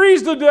 They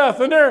freeze to death,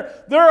 and they're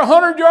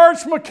 100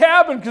 yards from a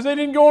cabin because they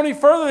didn't go any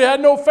further. They had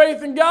no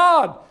faith in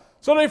God.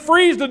 So they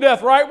freeze to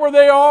death right where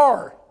they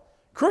are.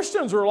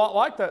 Christians are a lot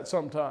like that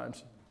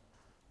sometimes.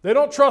 They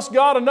don't trust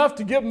God enough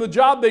to give them the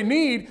job they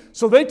need,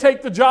 so they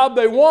take the job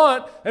they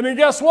want, and then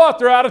guess what?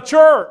 They're out of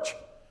church.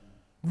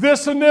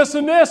 This and this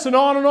and this, and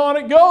on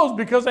it goes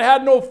because they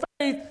had no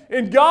faith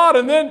in God,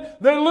 and then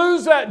they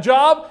lose that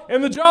job,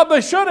 and the job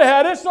they should have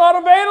had, it's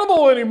not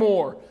available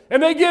anymore.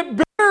 And they get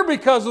bitter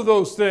because of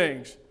those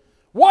things.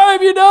 Why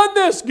have you done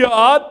this,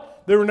 God?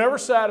 They were never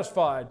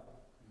satisfied.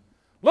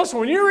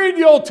 Listen, when you read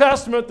the Old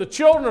Testament, the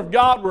children of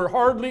God were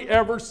hardly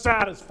ever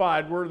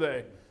satisfied, were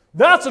they?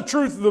 That's the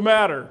truth of the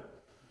matter.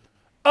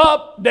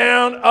 Up,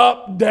 down,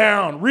 up,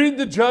 down. Read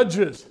the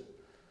Judges.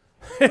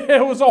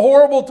 It was a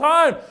horrible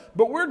time,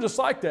 but we're just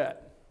like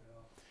that.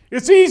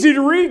 It's easy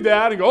to read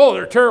that and go, oh,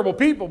 they're terrible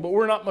people, but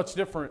we're not much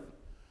different.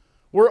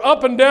 We're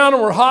up and down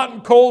and we're hot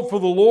and cold for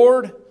the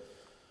Lord.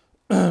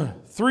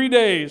 3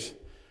 days,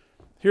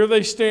 here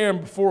they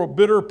stand before a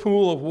bitter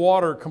pool of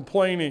water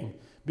complaining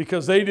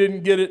because they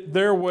didn't get it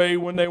their way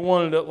when they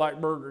wanted it,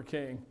 like Burger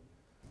King.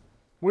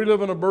 We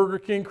live in a Burger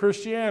King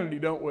Christianity,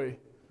 don't we?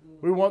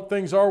 We want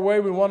things our way,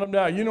 we want them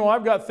now.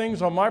 I've got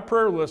things on my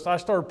prayer list I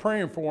started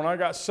praying for when I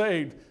got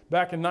saved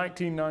back in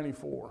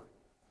 1994.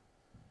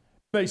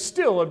 They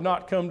still have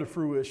not come to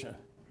fruition.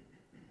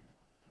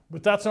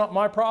 But that's not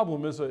my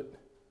problem, is it?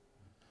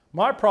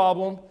 My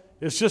problem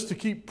is just to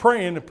keep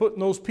praying and putting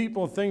those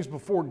people and things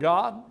before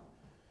God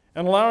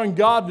and allowing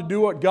God to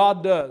do what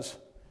God does.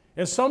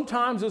 And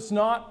sometimes it's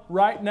not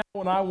right now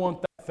when I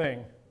want that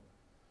thing.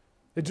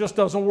 It just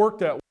doesn't work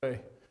that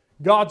way.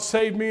 God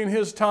saved me in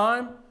His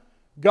time.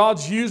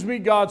 God's used me.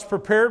 God's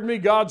prepared me.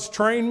 God's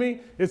trained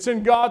me. It's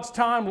in God's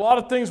time. A lot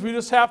of things we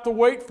just have to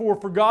wait for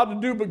God to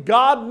do. But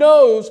God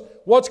knows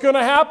what's going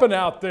to happen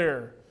out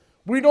there.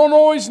 We don't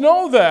always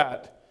know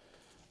that.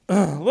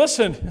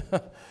 Listen,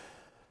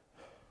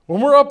 When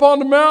we're up on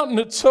the mountain,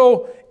 it's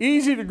so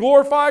easy to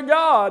glorify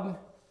God.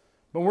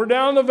 But we're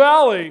down in the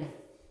valley.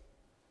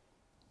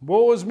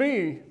 Woe is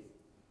me.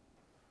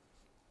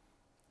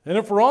 And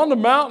if we're on the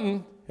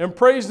mountain and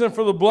praising Him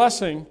for the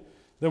blessing,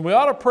 then we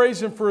ought to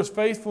praise Him for His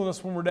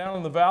faithfulness when we're down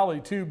in the valley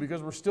too,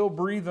 because we're still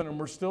breathing and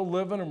we're still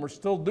living and we're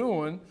still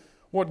doing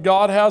what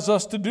God has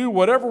us to do.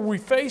 Whatever we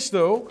face,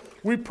 though,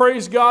 we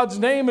praise God's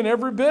name in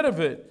every bit of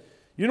it.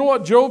 You know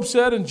what Job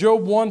said in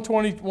Job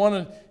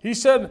 1:21? He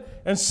said,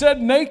 "And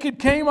said, naked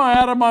came I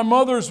out of my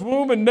mother's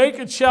womb, and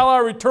naked shall I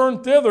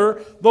return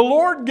thither. The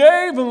Lord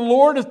gave, and the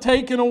Lord hath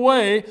taken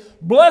away.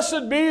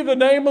 Blessed be the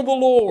name of the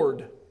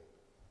Lord."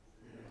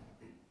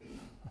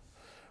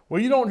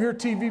 Well, you don't hear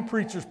TV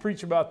preachers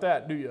preach about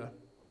that, do you?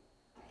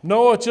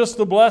 No, it's just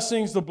the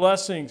blessings, the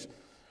blessings.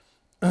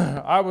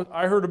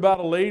 I heard about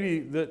a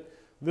lady that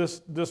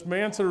this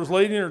man said there was a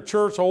lady in her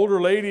church,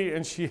 older lady,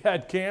 and she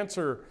had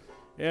cancer.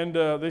 And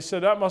they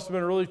said, that must have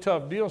been a really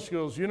tough deal. She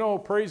goes, you know,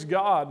 praise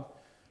God.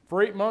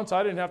 For 8 months,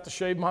 I didn't have to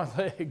shave my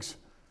legs.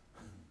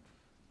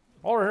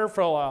 All her hair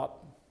fell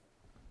out.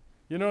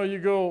 You know, you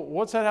go,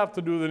 what's that have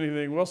to do with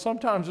anything? Well,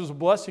 sometimes there's a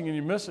blessing and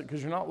you miss it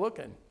because you're not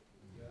looking.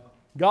 Yeah.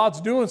 God's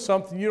doing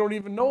something you don't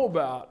even know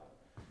about.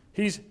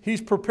 He's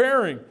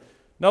preparing.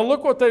 Now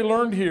look what they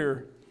learned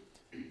here.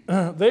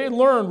 They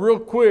learned real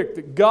quick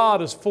that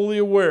God is fully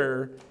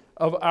aware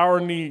of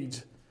our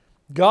needs.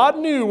 God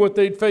knew what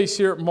they'd face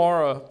here at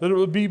Marah, that it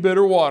would be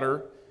bitter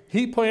water.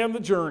 He planned the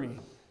journey.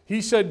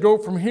 He said, go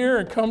from here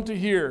and come to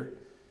here.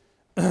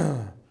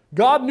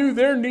 God knew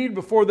their need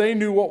before they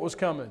knew what was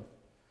coming.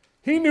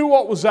 He knew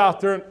what was out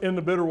there in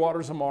the bitter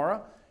waters of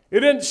Marah. It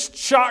didn't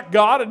shock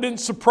God. It didn't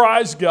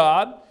surprise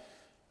God.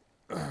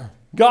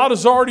 God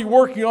is already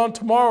working on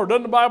tomorrow.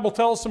 Doesn't the Bible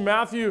tell us in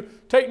Matthew,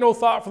 take no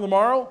thought for the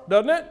morrow?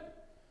 Doesn't it?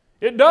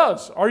 It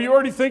does. Are you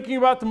already thinking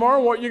about tomorrow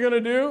and what you're going to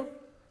do?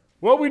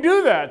 Well, we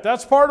do that.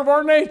 That's part of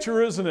our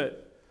nature, isn't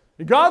it?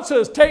 And God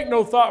says, take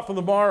no thought for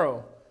the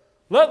morrow.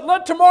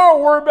 Let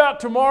tomorrow worry about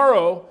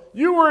tomorrow.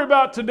 You worry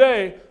about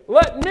today.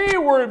 Let me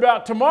worry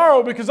about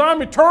tomorrow because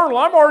I'm eternal.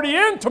 I'm already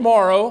in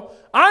tomorrow.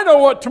 I know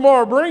what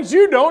tomorrow brings.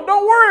 You don't.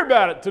 Don't worry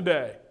about it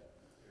today.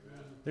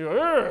 You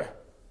go,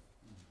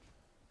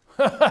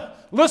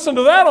 listen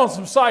to that on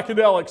some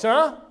psychedelics,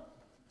 huh?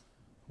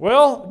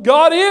 Well,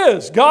 God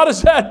is. God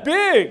is that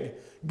big.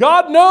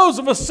 God knows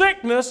of a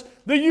sickness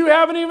that you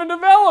haven't even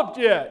developed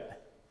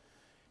yet.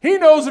 He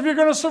knows if you're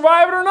going to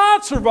survive it or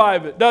not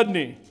survive it, doesn't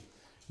He?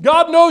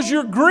 God knows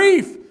your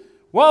grief.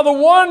 While the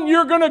one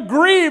you're going to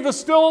grieve is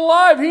still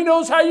alive, He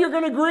knows how you're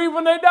going to grieve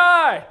when they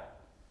die.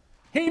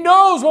 He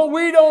knows what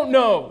we don't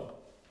know.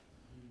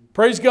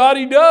 Praise God,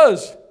 He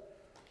does.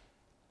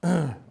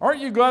 Aren't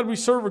you glad we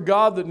serve a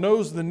God that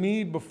knows the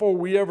need before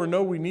we ever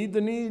know we need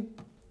the need?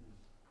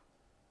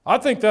 I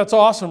think that's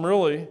awesome,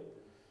 really.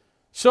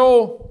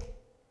 So,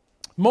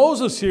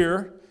 Moses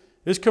here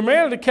is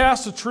commanded to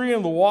cast a tree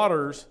in the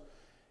waters.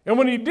 And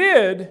when he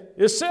did,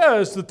 it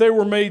says that they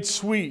were made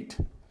sweet.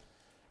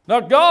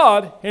 Now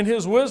God, in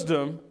His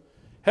wisdom,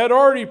 had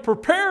already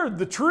prepared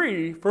the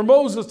tree for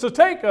Moses to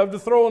take of to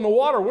throw in the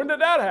water. When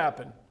did that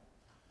happen?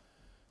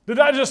 Did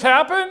that just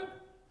happen?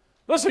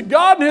 Listen,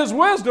 God in His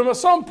wisdom at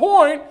some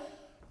point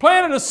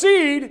planted a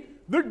seed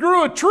that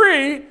grew a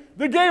tree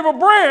that gave a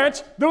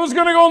branch that was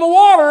going to go in the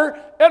water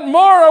at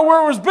Marah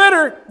where it was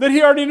bitter that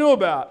He already knew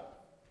about.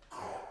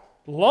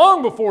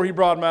 Long before He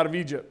brought them out of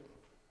Egypt.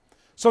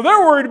 So they're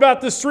worried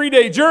about this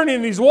 3-day journey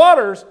in these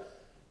waters.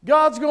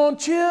 God's going,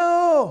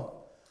 chill.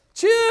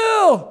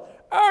 I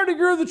already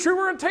grew the tree.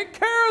 We're going to take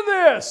care of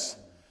this.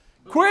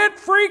 Quit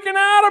freaking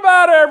out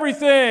about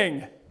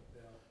everything.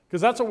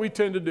 Because that's what we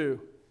tend to do.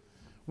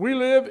 We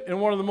live in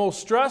one of the most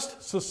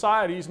stressed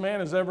societies man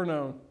has ever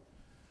known.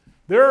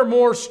 There are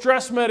more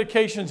stress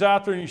medications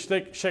out there than you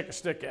shake a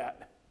stick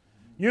at.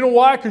 You know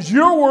why? Because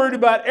you're worried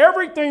about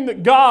everything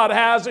that God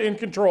has in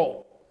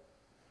control.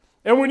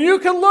 And when you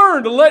can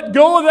learn to let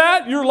go of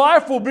that, your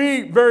life will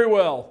be very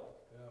well.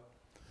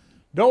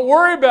 Don't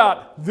worry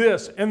about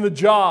this and the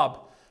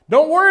job.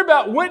 Don't worry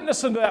about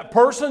witnessing to that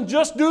person.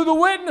 Just do the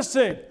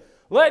witnessing.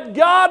 Let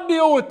God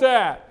deal with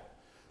that.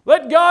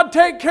 Let God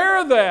take care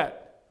of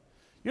that.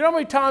 You know how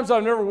many times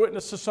I've never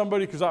witnessed to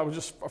somebody because I was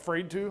just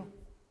afraid to?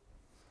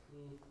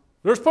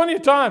 There's plenty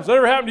of times. That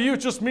ever happened to you?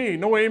 It's just me.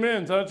 No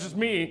amens. That's just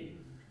me.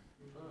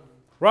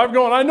 Where I'm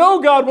going, I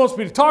know God wants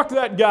me to talk to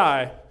that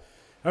guy.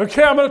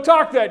 Okay, I'm going to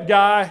talk to that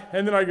guy.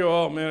 And then I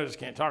go, oh man, I just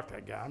can't talk to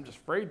that guy. I'm just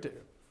afraid to.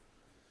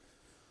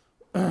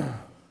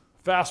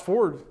 Fast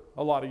forward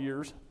a lot of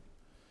years.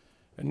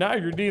 And now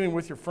you're dealing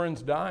with your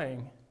friends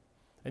dying.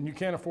 And you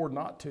can't afford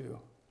not to.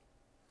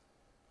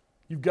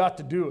 You've got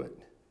to do it.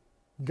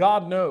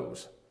 God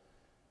knows.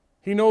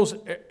 He knows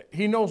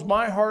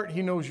my heart.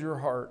 He knows your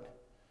heart.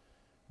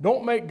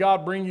 Don't make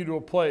God bring you to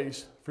a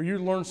place for you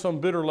to learn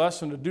some bitter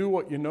lesson to do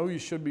what you know you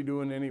should be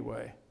doing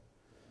anyway.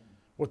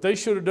 What they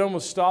should have done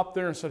was stop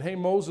there and said, hey,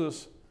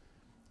 Moses,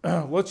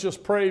 let's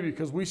just pray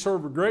because we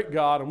serve a great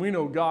God and we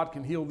know God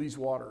can heal these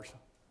waters.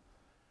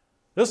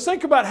 Let's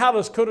think about how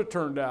this could have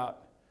turned out.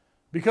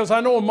 Because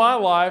I know in my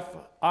life,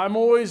 I'm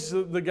always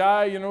the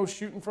guy,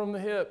 shooting from the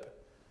hip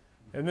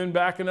and then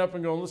backing up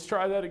and going, let's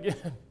try that again.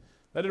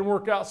 That didn't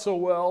work out so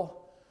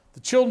well. The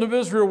children of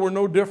Israel were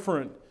no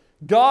different.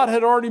 God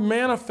had already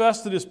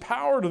manifested His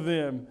power to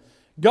them.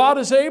 God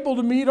is able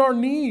to meet our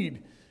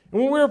need.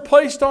 And when we were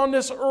placed on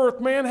this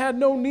earth, man had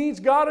no needs.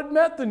 God had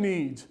met the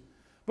needs.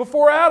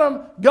 Before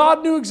Adam,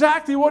 God knew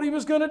exactly what He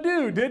was going to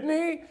do, didn't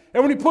He?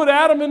 And when He put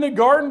Adam in the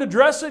garden to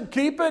dress it and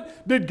keep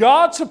it, did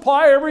God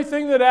supply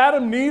everything that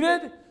Adam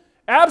needed?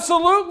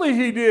 Absolutely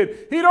He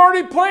did. He'd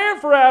already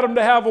planned for Adam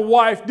to have a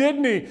wife,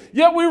 didn't He?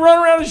 Yet we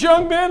run around as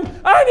young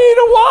men, I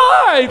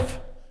need a wife.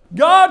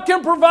 God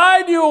can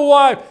provide you a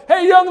wife.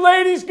 Hey, young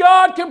ladies,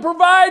 God can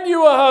provide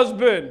you a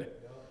husband.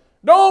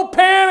 Don't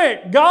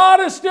panic.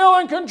 God is still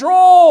in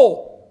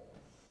control.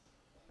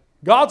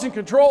 God's in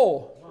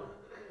control.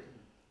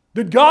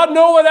 Did God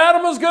know what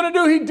Adam was going to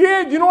do? He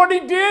did. You know what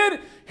He did?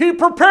 He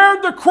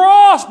prepared the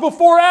cross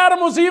before Adam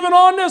was even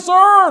on this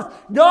earth.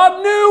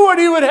 God knew what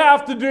He would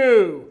have to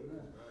do.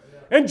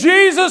 And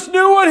Jesus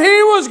knew what He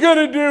was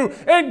going to do.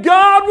 And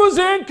God was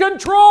in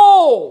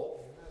control.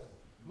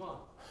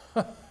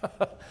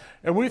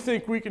 And we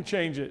think we can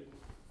change it.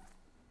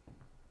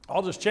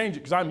 I'll just change it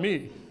because I'm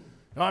me.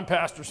 And I'm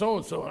Pastor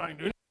so-and-so and I can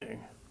do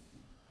anything.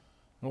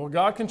 Well,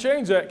 God can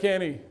change that,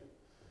 can He?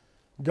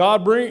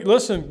 God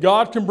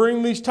can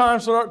bring these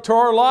times to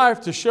our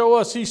life to show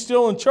us He's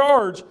still in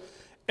charge.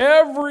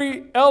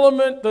 Every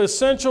element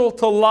essential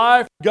to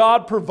life,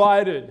 God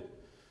provided.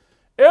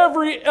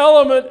 Every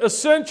element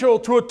essential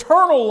to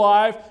eternal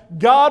life,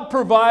 God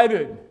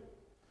provided.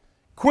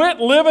 Quit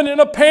living in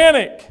a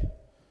panic.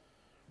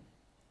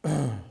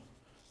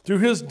 Through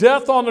His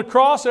death on the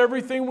cross,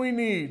 everything we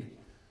need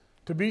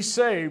to be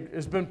saved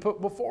has been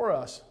put before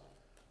us.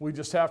 We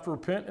just have to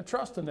repent and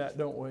trust in that,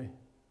 don't we?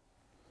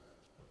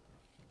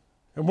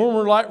 And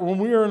when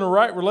we are in a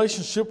right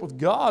relationship with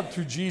God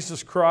through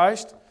Jesus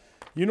Christ,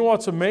 you know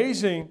what's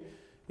amazing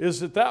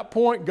is at that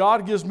point,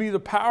 God gives me the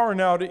power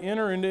now to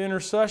enter into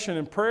intercession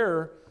and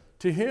prayer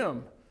to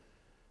Him.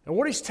 And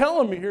what He's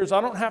telling me here is I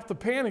don't have to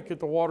panic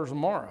at the waters of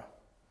Marah.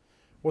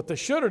 What they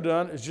should have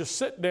done is just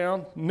sit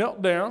down,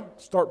 knelt down,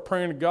 start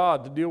praying to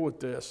God to deal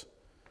with this.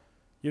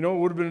 It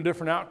would have been a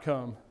different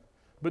outcome.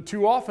 But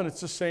too often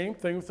it's the same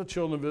thing with the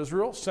children of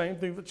Israel, same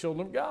thing with the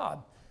children of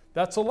God.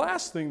 That's the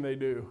last thing they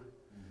do.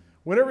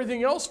 When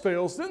everything else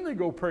fails, then they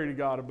go pray to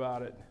God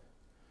about it.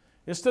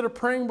 Instead of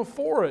praying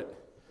before it.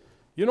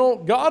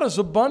 God is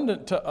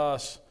abundant to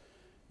us.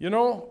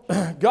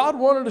 God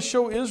wanted to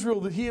show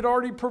Israel that He had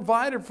already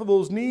provided for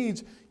those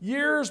needs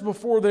years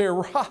before they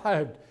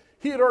arrived.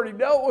 He had already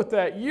dealt with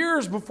that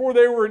years before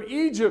they were in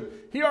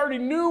Egypt. He already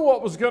knew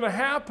what was going to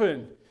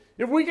happen.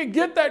 If we could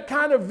get that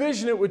kind of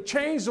vision, it would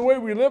change the way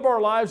we live our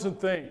lives and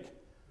think.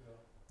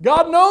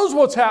 God knows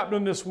what's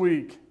happening this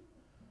week.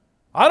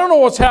 I don't know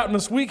what's happening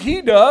this week.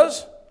 He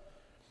does.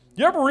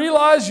 You ever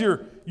realize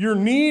your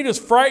need, as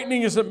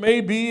frightening as it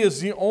may be,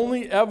 is the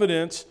only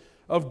evidence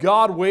of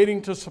God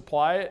waiting to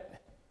supply it?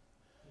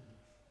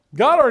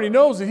 God already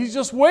knows it. He's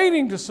just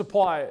waiting to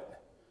supply it.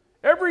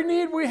 Every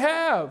need we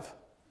have.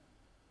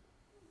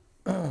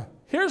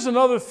 Here's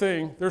another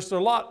thing. There's a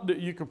lot that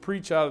you could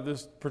preach out of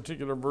this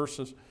particular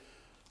verses.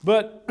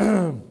 But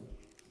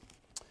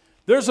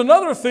there's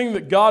another thing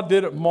that God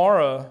did at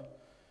Marah.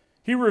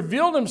 He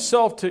revealed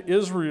Himself to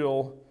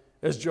Israel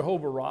as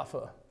Jehovah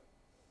Rapha.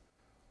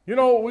 We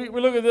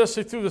look at this,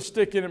 He threw the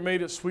stick in, it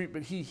made it sweet,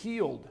 but He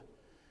healed.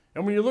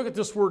 And when you look at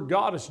this word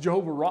God, it's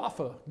Jehovah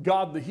Rapha,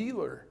 God the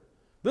healer.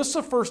 This is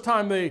the first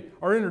time they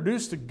are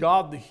introduced to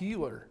God the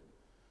healer.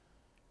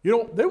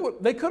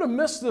 They could have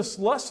missed this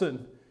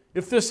lesson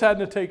if this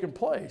hadn't taken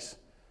place.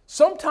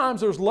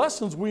 Sometimes there's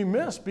lessons we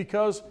miss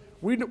because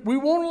we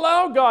won't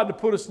allow God to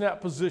put us in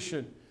that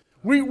position.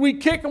 We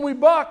kick and we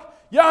buck.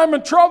 Yeah, I'm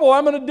in trouble.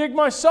 I'm going to dig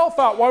myself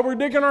out while we're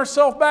digging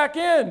ourselves back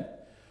in.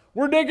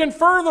 We're digging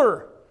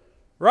further,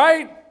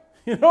 right?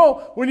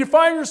 When you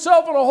find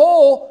yourself in a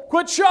hole,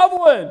 quit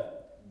shoveling.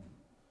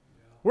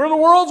 We're the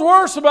world's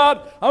worst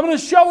about, I'm going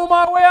to shovel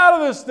my way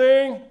out of this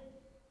thing.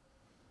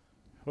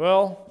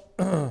 Well,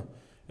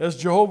 as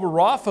Jehovah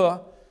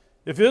Rapha,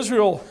 if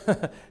Israel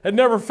had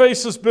never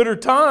faced this bitter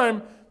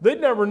time, they'd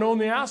never known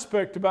the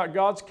aspect about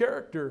God's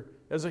character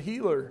as a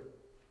healer.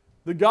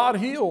 That God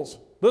heals.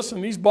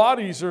 Listen, these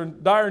bodies are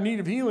in dire need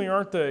of healing,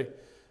 aren't they?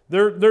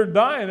 They're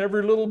dying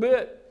every little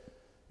bit.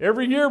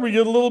 Every year we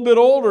get a little bit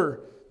older.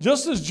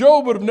 Just as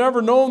Job would have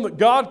never known that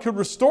God could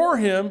restore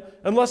him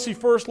unless he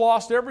first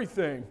lost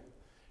everything.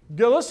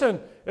 Listen,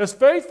 as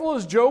faithful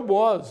as Job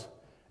was,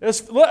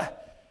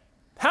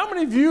 how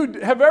many of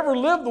you have ever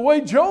lived the way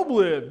Job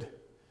lived?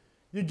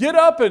 You get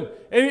up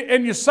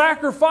and you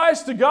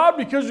sacrifice to God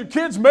because your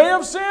kids may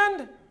have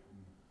sinned.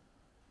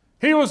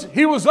 He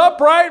was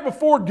upright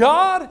before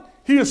God.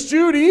 He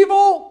eschewed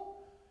evil.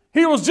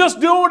 He was just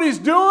doing what he's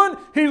doing.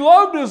 He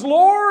loved his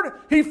Lord.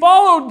 He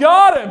followed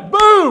God, and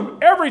boom,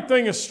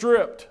 everything is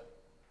stripped.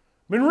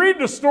 I mean, read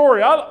the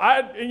story.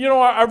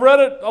 I've read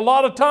it a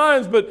lot of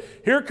times, but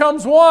here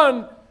comes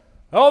one.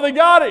 Oh, they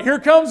got it. Here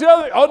comes the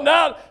other. Oh,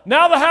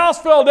 now the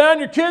house fell down.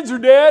 Your kids are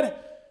dead.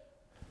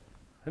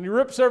 And he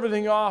rips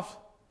everything off.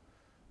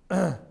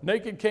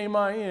 Naked came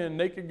I in,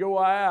 naked go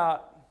I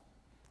out.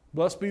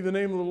 Blessed be the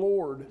name of the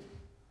Lord.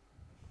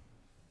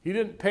 He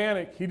didn't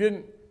panic. He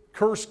didn't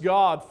curse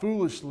God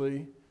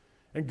foolishly.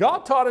 And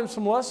God taught him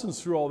some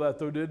lessons through all that,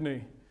 though, didn't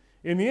he?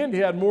 In the end, he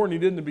had more than he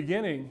did in the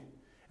beginning.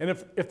 And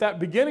if that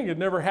beginning had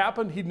never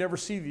happened, he'd never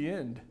see the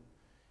end.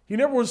 He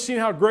never would have seen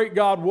how great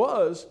God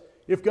was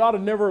if God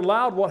had never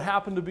allowed what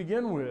happened to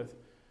begin with.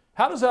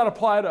 How does that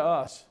apply to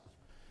us?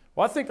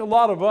 Well, I think a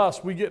lot of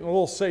us, we get in a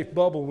little safe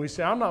bubble and we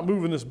say, I'm not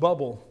moving this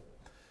bubble.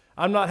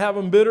 I'm not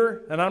having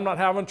bitter, and I'm not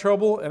having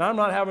trouble, and I'm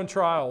not having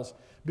trials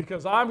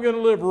because I'm going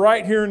to live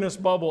right here in this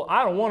bubble.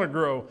 I don't want to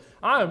grow.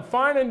 I am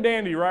fine and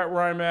dandy right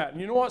where I'm at.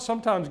 And you know what?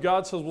 Sometimes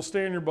God says, well,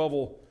 stay in your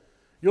bubble.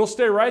 You'll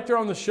stay right there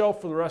on the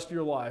shelf for the rest of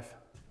your life.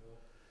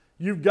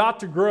 You've got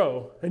to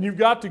grow, and you've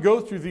got to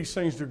go through these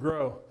things to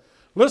grow.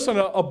 Listen,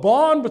 a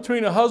bond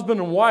between a husband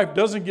and wife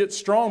doesn't get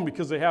strong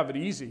because they have it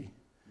easy.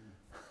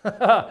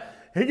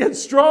 It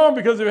gets strong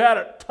because they've had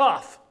it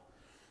tough.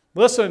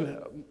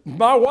 Listen,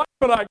 my wife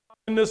and I got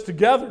in this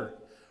together.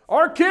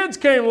 Our kids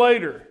came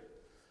later.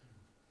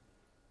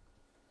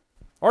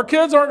 Our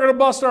kids aren't going to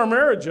bust our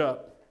marriage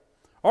up.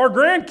 Our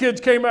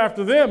grandkids came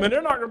after them, and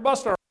they're not going to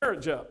bust our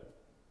marriage up.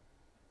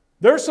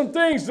 There's some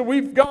things that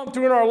we've gone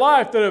through in our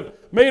life that have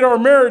made our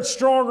marriage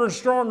stronger and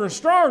stronger and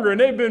stronger, and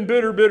they've been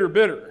bitter, bitter,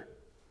 bitter.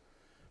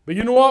 But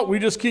you know what? We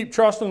just keep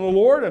trusting the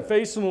Lord and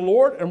facing the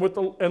Lord.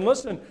 And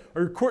listen,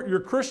 your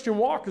Christian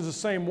walk is the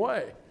same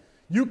way.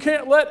 You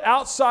can't let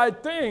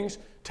outside things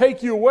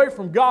take you away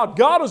from God.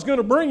 God is going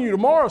to bring you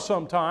tomorrow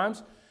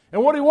sometimes.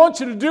 And what he wants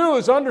you to do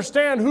is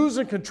understand who's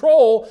in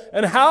control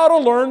and how to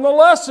learn the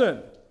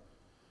lesson.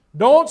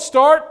 Don't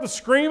start the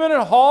screaming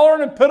and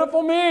hollering and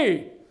pitiful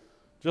me.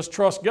 Just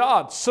trust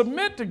God.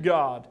 Submit to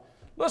God.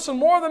 Listen,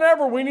 more than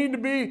ever, we need to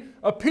be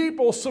a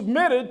people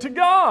submitted to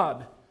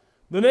God.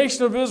 The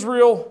nation of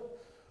Israel,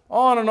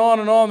 on and on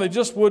and on, they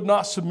just would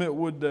not submit,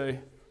 would they?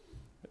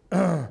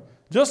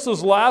 Just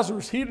as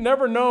Lazarus, he'd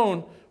never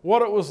known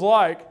what it was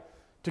like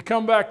to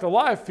come back to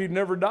life if he'd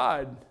never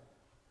died.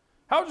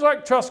 How would you like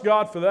to trust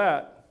God for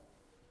that?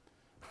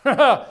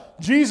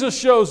 Jesus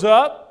shows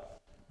up,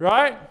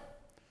 right?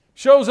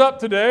 Shows up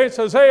today and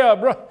says,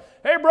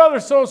 hey, brother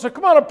so-and-so,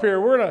 come on up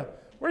here. We're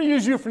gonna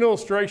use you for an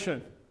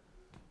illustration.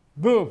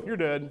 Boom, you're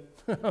dead.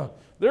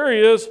 There he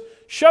is.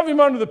 Shove him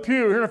under the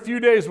pew. Here in a few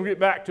days we'll get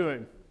back to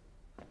him.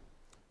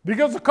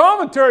 Because the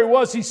commentary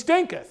was, he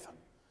stinketh.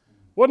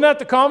 Wasn't that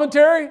the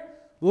commentary?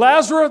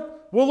 Lazarus,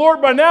 well,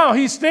 Lord, by now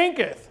he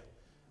stinketh.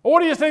 Well,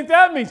 what do you think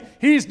that means?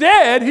 He's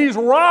dead, he's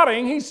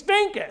rotting, he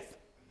stinketh.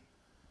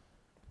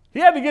 He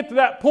had to get to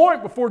that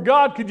point before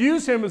God could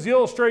use him as the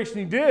illustration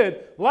he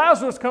did.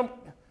 Lazarus, come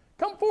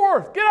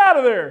forth, get out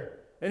of there.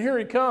 And here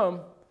he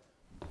come.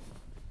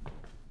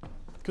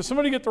 Could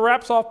somebody get the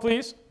wraps off,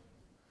 please?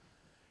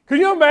 Could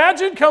you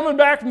imagine coming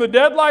back from the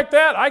dead like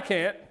that? I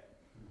can't.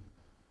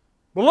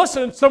 But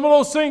listen, some of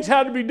those things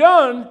had to be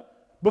done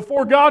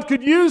before God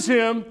could use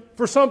him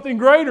for something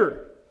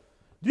greater.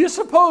 Do you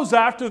suppose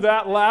after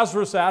that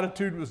Lazarus'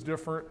 attitude was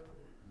different?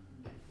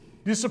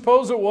 Do you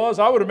suppose it was?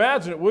 I would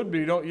imagine it would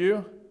be, don't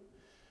you?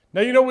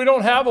 Now, you know, we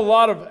don't have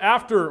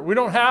we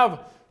don't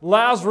have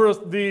Lazarus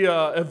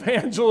the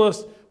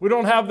evangelist. We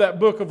don't have that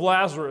book of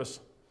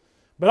Lazarus.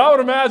 But I would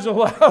imagine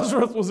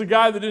Lazarus was a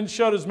guy that didn't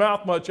shut his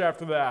mouth much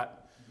after that.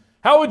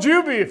 How would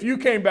you be if you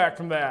came back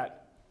from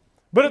that?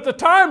 But at the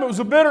time, it was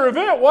a bitter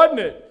event, wasn't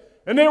it?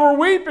 And they were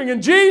weeping,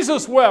 and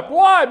Jesus wept.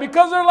 Why?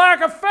 Because of their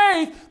lack of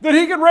faith that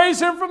he could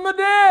raise him from the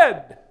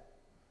dead.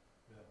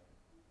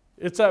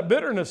 It's that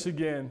bitterness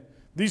again.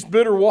 These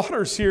bitter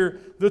waters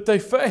here that they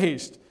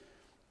faced.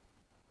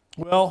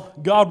 Well,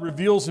 God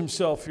reveals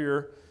himself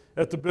here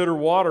at the bitter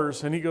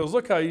waters, and he goes,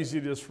 look how easy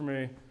it is for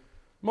me.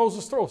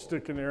 Moses, throw a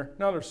stick in there.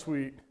 Now they're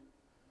sweet.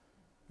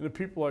 And the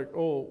people are like,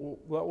 oh,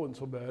 well, that wasn't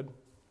so bad.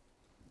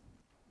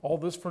 All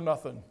this for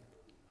nothing.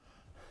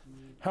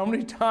 How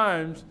many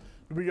times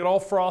did we get all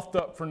frothed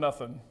up for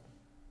nothing?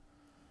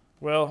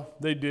 Well,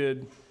 they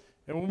did.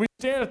 And when we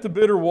stand at the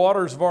bitter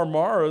waters of our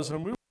Maras,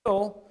 and we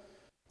will,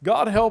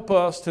 God help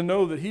us to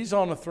know that he's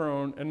on the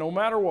throne, and no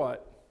matter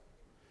what,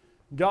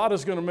 God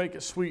is going to make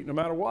it sweet no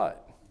matter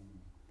what.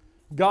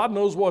 God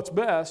knows what's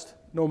best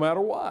no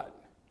matter what.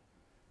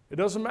 It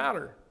doesn't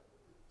matter.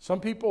 Some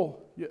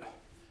people,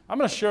 I'm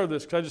going to share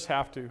this because I just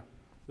have to.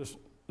 This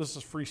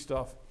is free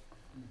stuff.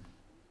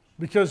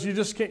 Because you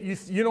just can't,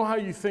 you know how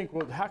you think,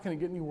 well, how can it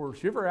get any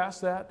worse? You ever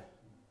ask that?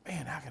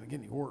 Man, how can it get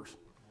any worse?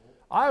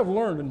 I've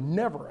learned to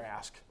never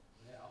ask,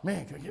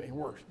 man, can it get any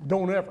worse?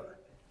 Don't ever.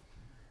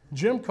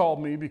 Jim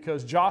called me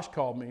because Josh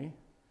called me.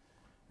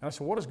 And I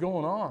said, what is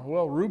going on?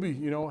 Well,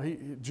 Ruby,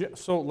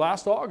 so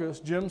last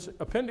August, Jim's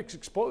appendix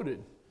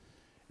exploded.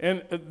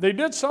 And they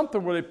did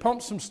something where they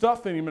pumped some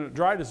stuff in him and it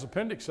dried his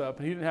appendix up,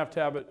 and he didn't have to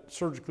have it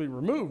surgically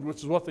removed, which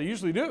is what they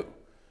usually do.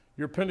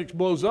 Your appendix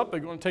blows up, they're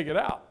going to take it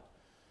out.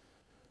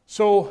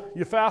 So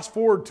you fast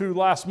forward to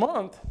last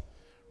month,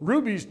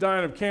 Ruby's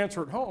dying of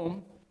cancer at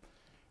home,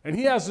 And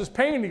he has this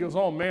pain. He goes,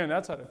 oh, man,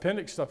 that's that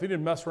appendix stuff. He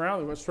didn't mess around.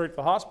 He went straight to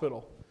the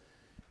hospital.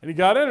 And he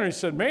got in there and he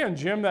said, man,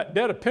 Jim, that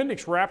dead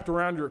appendix wrapped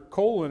around your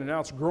colon, and now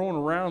it's growing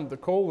around the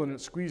colon and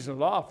it's squeezing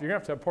it off. You're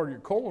going to have part of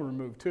your colon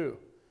removed too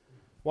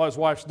while his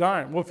wife's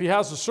dying. Well, if he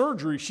has the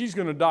surgery, she's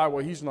going to die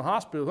while he's in the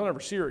hospital. He'll never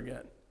see her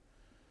again.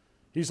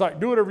 He's like,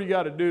 do whatever you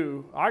got to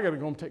do. I got to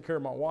go and take care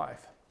of my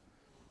wife.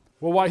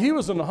 Well, while he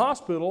was in the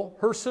hospital,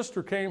 her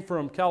sister came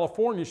from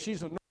California.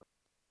 She's a nurse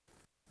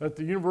at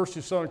the University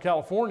of Southern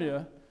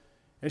California.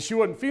 And she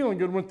wasn't feeling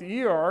good, went to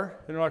the ER,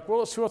 and they're like, well,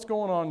 let's see what's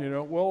going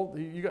on, Well,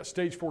 you got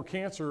stage 4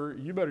 cancer.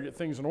 You better get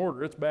things in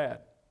order. It's bad.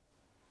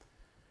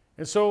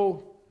 And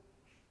so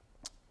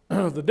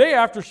the day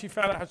after she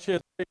found out she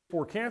had stage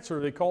 4 cancer,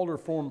 they called her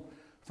from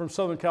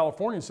Southern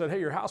California and said, hey,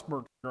 your house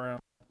burnt to the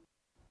ground.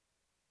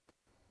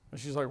 And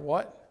she's like,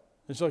 what?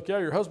 And she's like, yeah,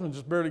 your husband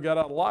just barely got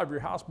out alive. Your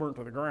house burnt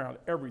to the ground.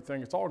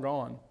 Everything. It's all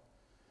gone.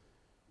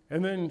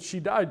 And then she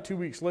died 2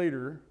 weeks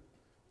later.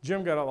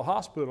 Jim got out of the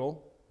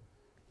hospital.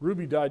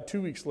 Ruby died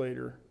 2 weeks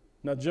later.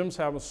 Now Jim's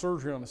having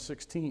surgery on the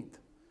 16th,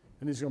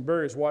 and he's going to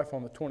bury his wife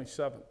on the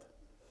 27th.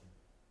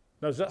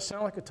 Now, does that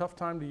sound like a tough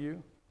time to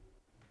you?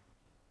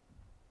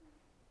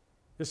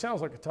 It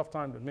sounds like a tough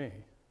time to me.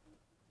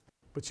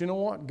 But you know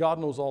what? God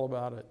knows all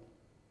about it.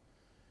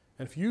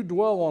 And if you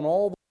dwell on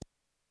all those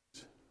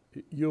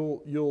things,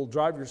 you'll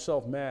drive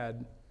yourself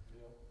mad.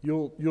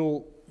 But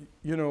you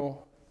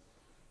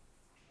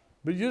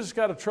just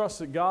got to trust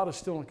that God is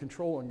still in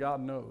control and God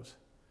knows.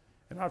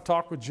 And I've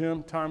talked with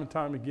Jim time and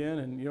time again,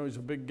 and he's a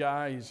big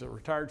guy. He's a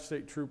retired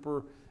state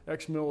trooper,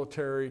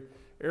 ex-military,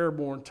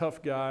 airborne,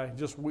 tough guy.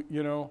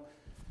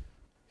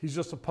 He's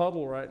just a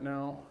puddle right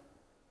now.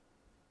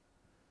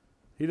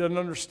 He doesn't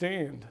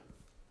understand.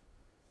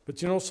 But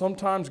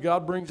sometimes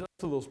God brings us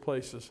to those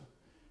places.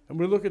 And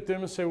we look at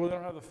them and say, well, they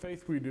don't have the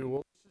faith we do.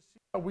 Well, let's just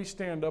see how we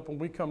stand up when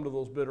we come to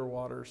those bitter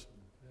waters.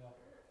 Yeah.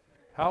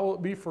 How will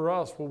it be for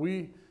us? Will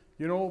we...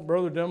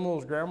 Brother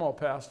Demlo's grandma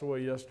passed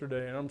away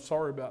yesterday, and I'm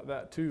sorry about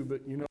that too,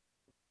 but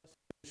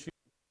she's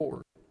the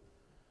Lord.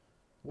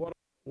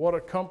 What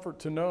a comfort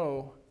to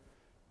know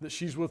that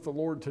she's with the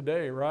Lord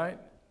today, right?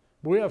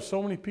 But we have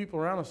so many people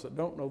around us that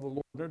don't know the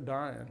Lord. They're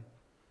dying,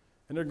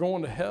 and they're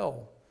going to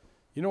hell.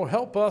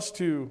 Help us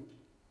to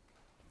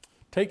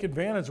take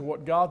advantage of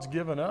what God's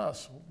given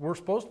us. We're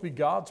supposed to be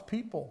God's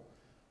people.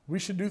 We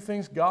should do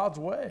things God's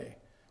way.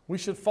 We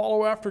should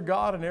follow after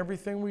God in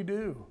everything we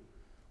do.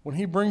 When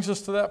he brings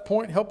us to that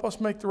point, help us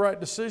make the right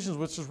decisions,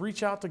 which is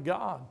reach out to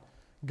God.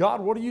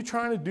 God, what are you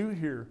trying to do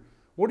here?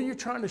 What are you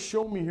trying to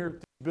show me here at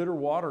the bitter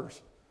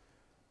waters?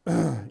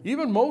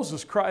 Even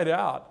Moses cried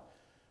out.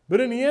 But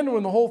in the end,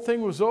 when the whole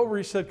thing was over,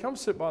 he said, come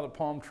sit by the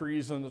palm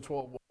trees and the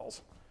 12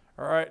 wells.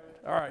 All right,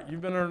 you've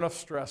been under enough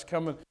stress.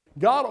 Come in.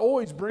 God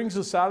always brings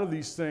us out of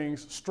these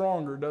things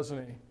stronger,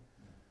 doesn't he?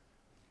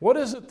 What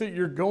is it that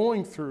you're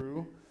going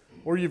through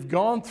or you've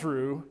gone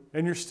through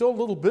and you're still a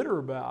little bitter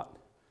about?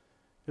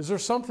 Is there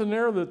something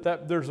there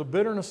that there's a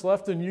bitterness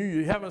left in you?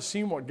 You haven't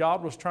seen what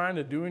God was trying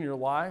to do in your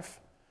life?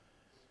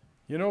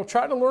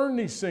 Try to learn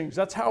these things.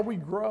 That's how we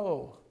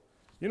grow.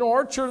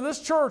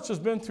 This church has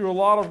been through a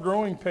lot of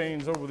growing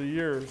pains over the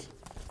years.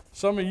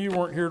 Some of you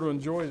weren't here to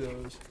enjoy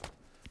those.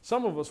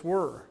 Some of us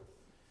were.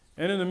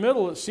 And in the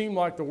middle, it seemed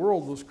like the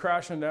world was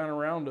crashing down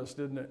around us,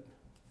 didn't it?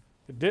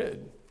 It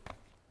did.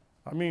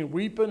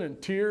 Weeping and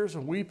tears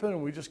and weeping,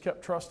 and we just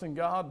kept trusting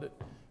God.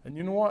 And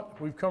you know what?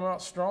 We've come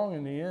out strong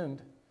in the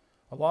end.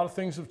 A lot of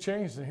things have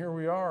changed, and here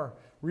we are,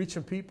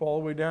 reaching people all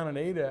the way down in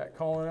ADAC,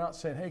 calling out,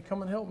 saying, hey,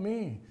 come and help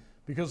me.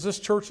 Because this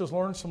church has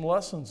learned some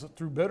lessons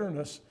through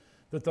bitterness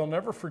that they'll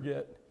never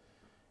forget.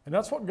 And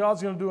that's what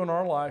God's going to do in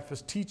our life,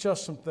 is teach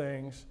us some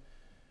things.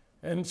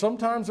 And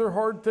sometimes they're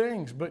hard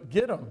things, but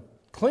get them.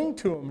 Cling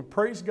to them and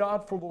praise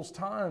God for those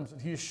times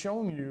that he has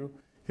shown you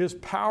his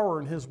power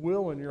and his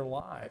will in your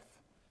life.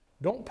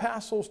 Don't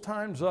pass those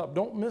times up.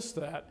 Don't miss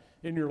that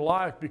in your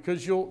life,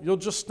 because you'll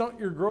just stunt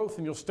your growth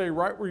and you'll stay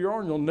right where you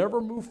are and you'll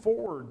never move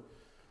forward.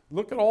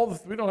 Look at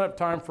we don't have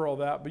time for all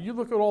that, but you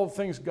look at all the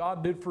things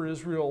God did for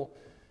Israel,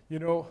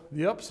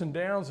 the ups and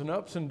downs,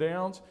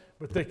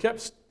 but they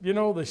kept,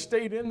 they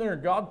stayed in there,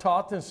 and God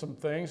taught them some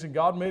things, and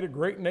God made a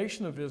great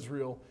nation of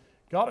Israel.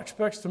 God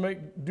expects to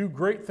do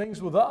great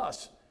things with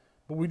us,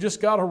 but we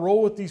just got to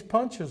roll with these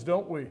punches,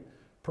 don't we?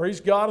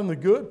 Praise God in the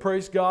good,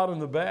 praise God in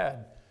the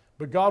bad,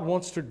 but God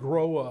wants to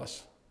grow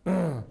us.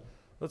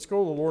 Let's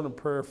go to the Lord in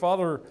prayer.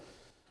 Father,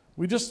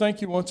 we just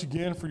thank you once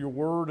again for your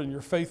word and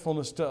your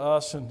faithfulness to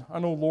us. And I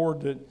know,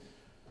 Lord, that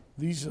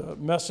these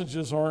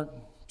messages aren't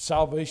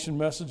salvation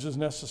messages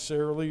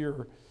necessarily,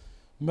 or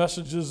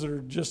messages that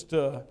are just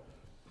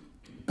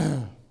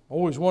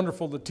always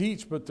wonderful to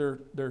teach, but they're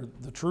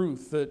the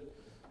truth. That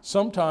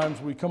sometimes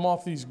we come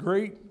off these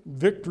great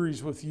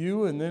victories with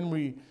you, and then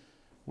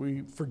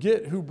we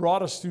forget who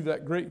brought us through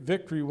that great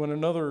victory when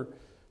another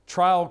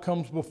trial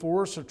comes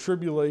before us, or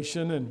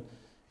tribulation.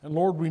 And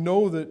Lord, we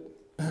know that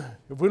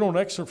if we don't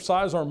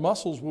exercise our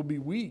muscles, we'll be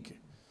weak.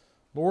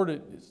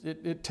 Lord,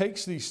 it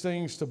takes these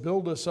things to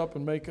build us up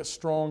and make us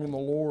strong in the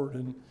Lord.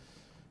 And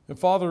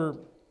Father,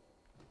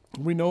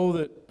 We know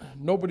that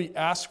nobody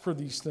asked for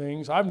these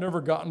things. I've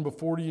never gotten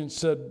before to you and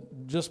said,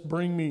 just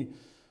bring me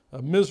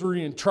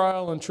misery and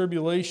trial and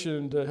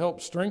tribulation to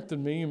help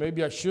strengthen me.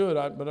 Maybe I should,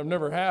 but I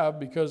never have,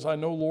 because I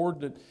know, Lord,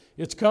 that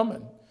it's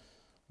coming.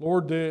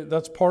 Lord,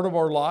 that's part of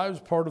our lives,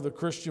 part of the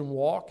Christian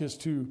walk, is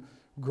to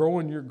grow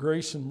in your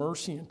grace and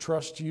mercy and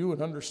trust you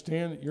and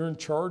understand that you're in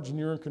charge and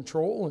you're in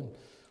control. And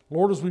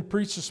Lord, as we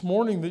preach this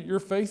morning, that you're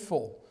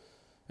faithful.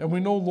 And we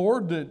know,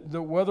 Lord,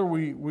 that whether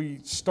we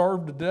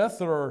starve to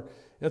death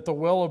at the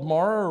well of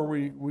Marah or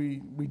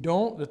we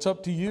don't, it's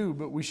up to you.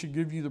 But we should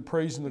give you the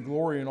praise and the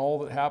glory in all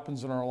that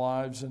happens in our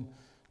lives. And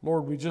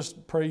Lord, we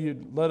just pray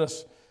you'd let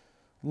us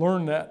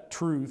learn that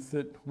truth,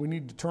 that we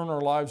need to turn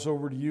our lives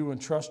over to you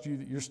and trust you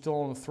that you're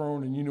still on the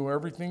throne and you know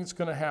everything that's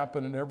going to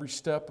happen in every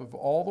step of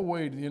all the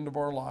way to the end of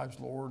our lives,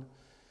 Lord.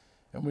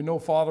 And we know,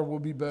 Father, we'll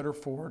be better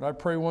for it. I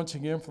pray once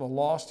again for the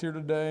lost here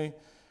today.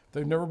 If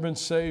they've never been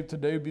saved,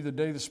 today would be the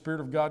day the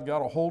Spirit of God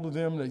got a hold of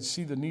them. They'd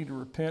see the need to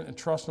repent and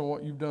trust in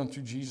what you've done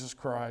through Jesus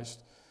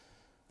Christ.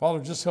 Father,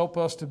 just help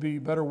us to be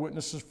better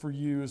witnesses for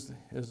you as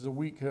the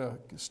week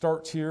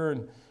starts here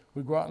and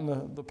we go out in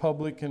the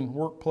public and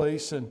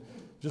workplace, and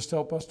just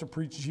help us to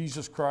preach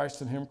Jesus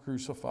Christ and Him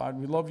crucified.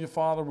 We love you,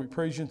 Father. We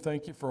praise you and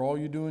thank you for all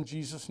you do in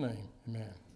Jesus' name. Amen.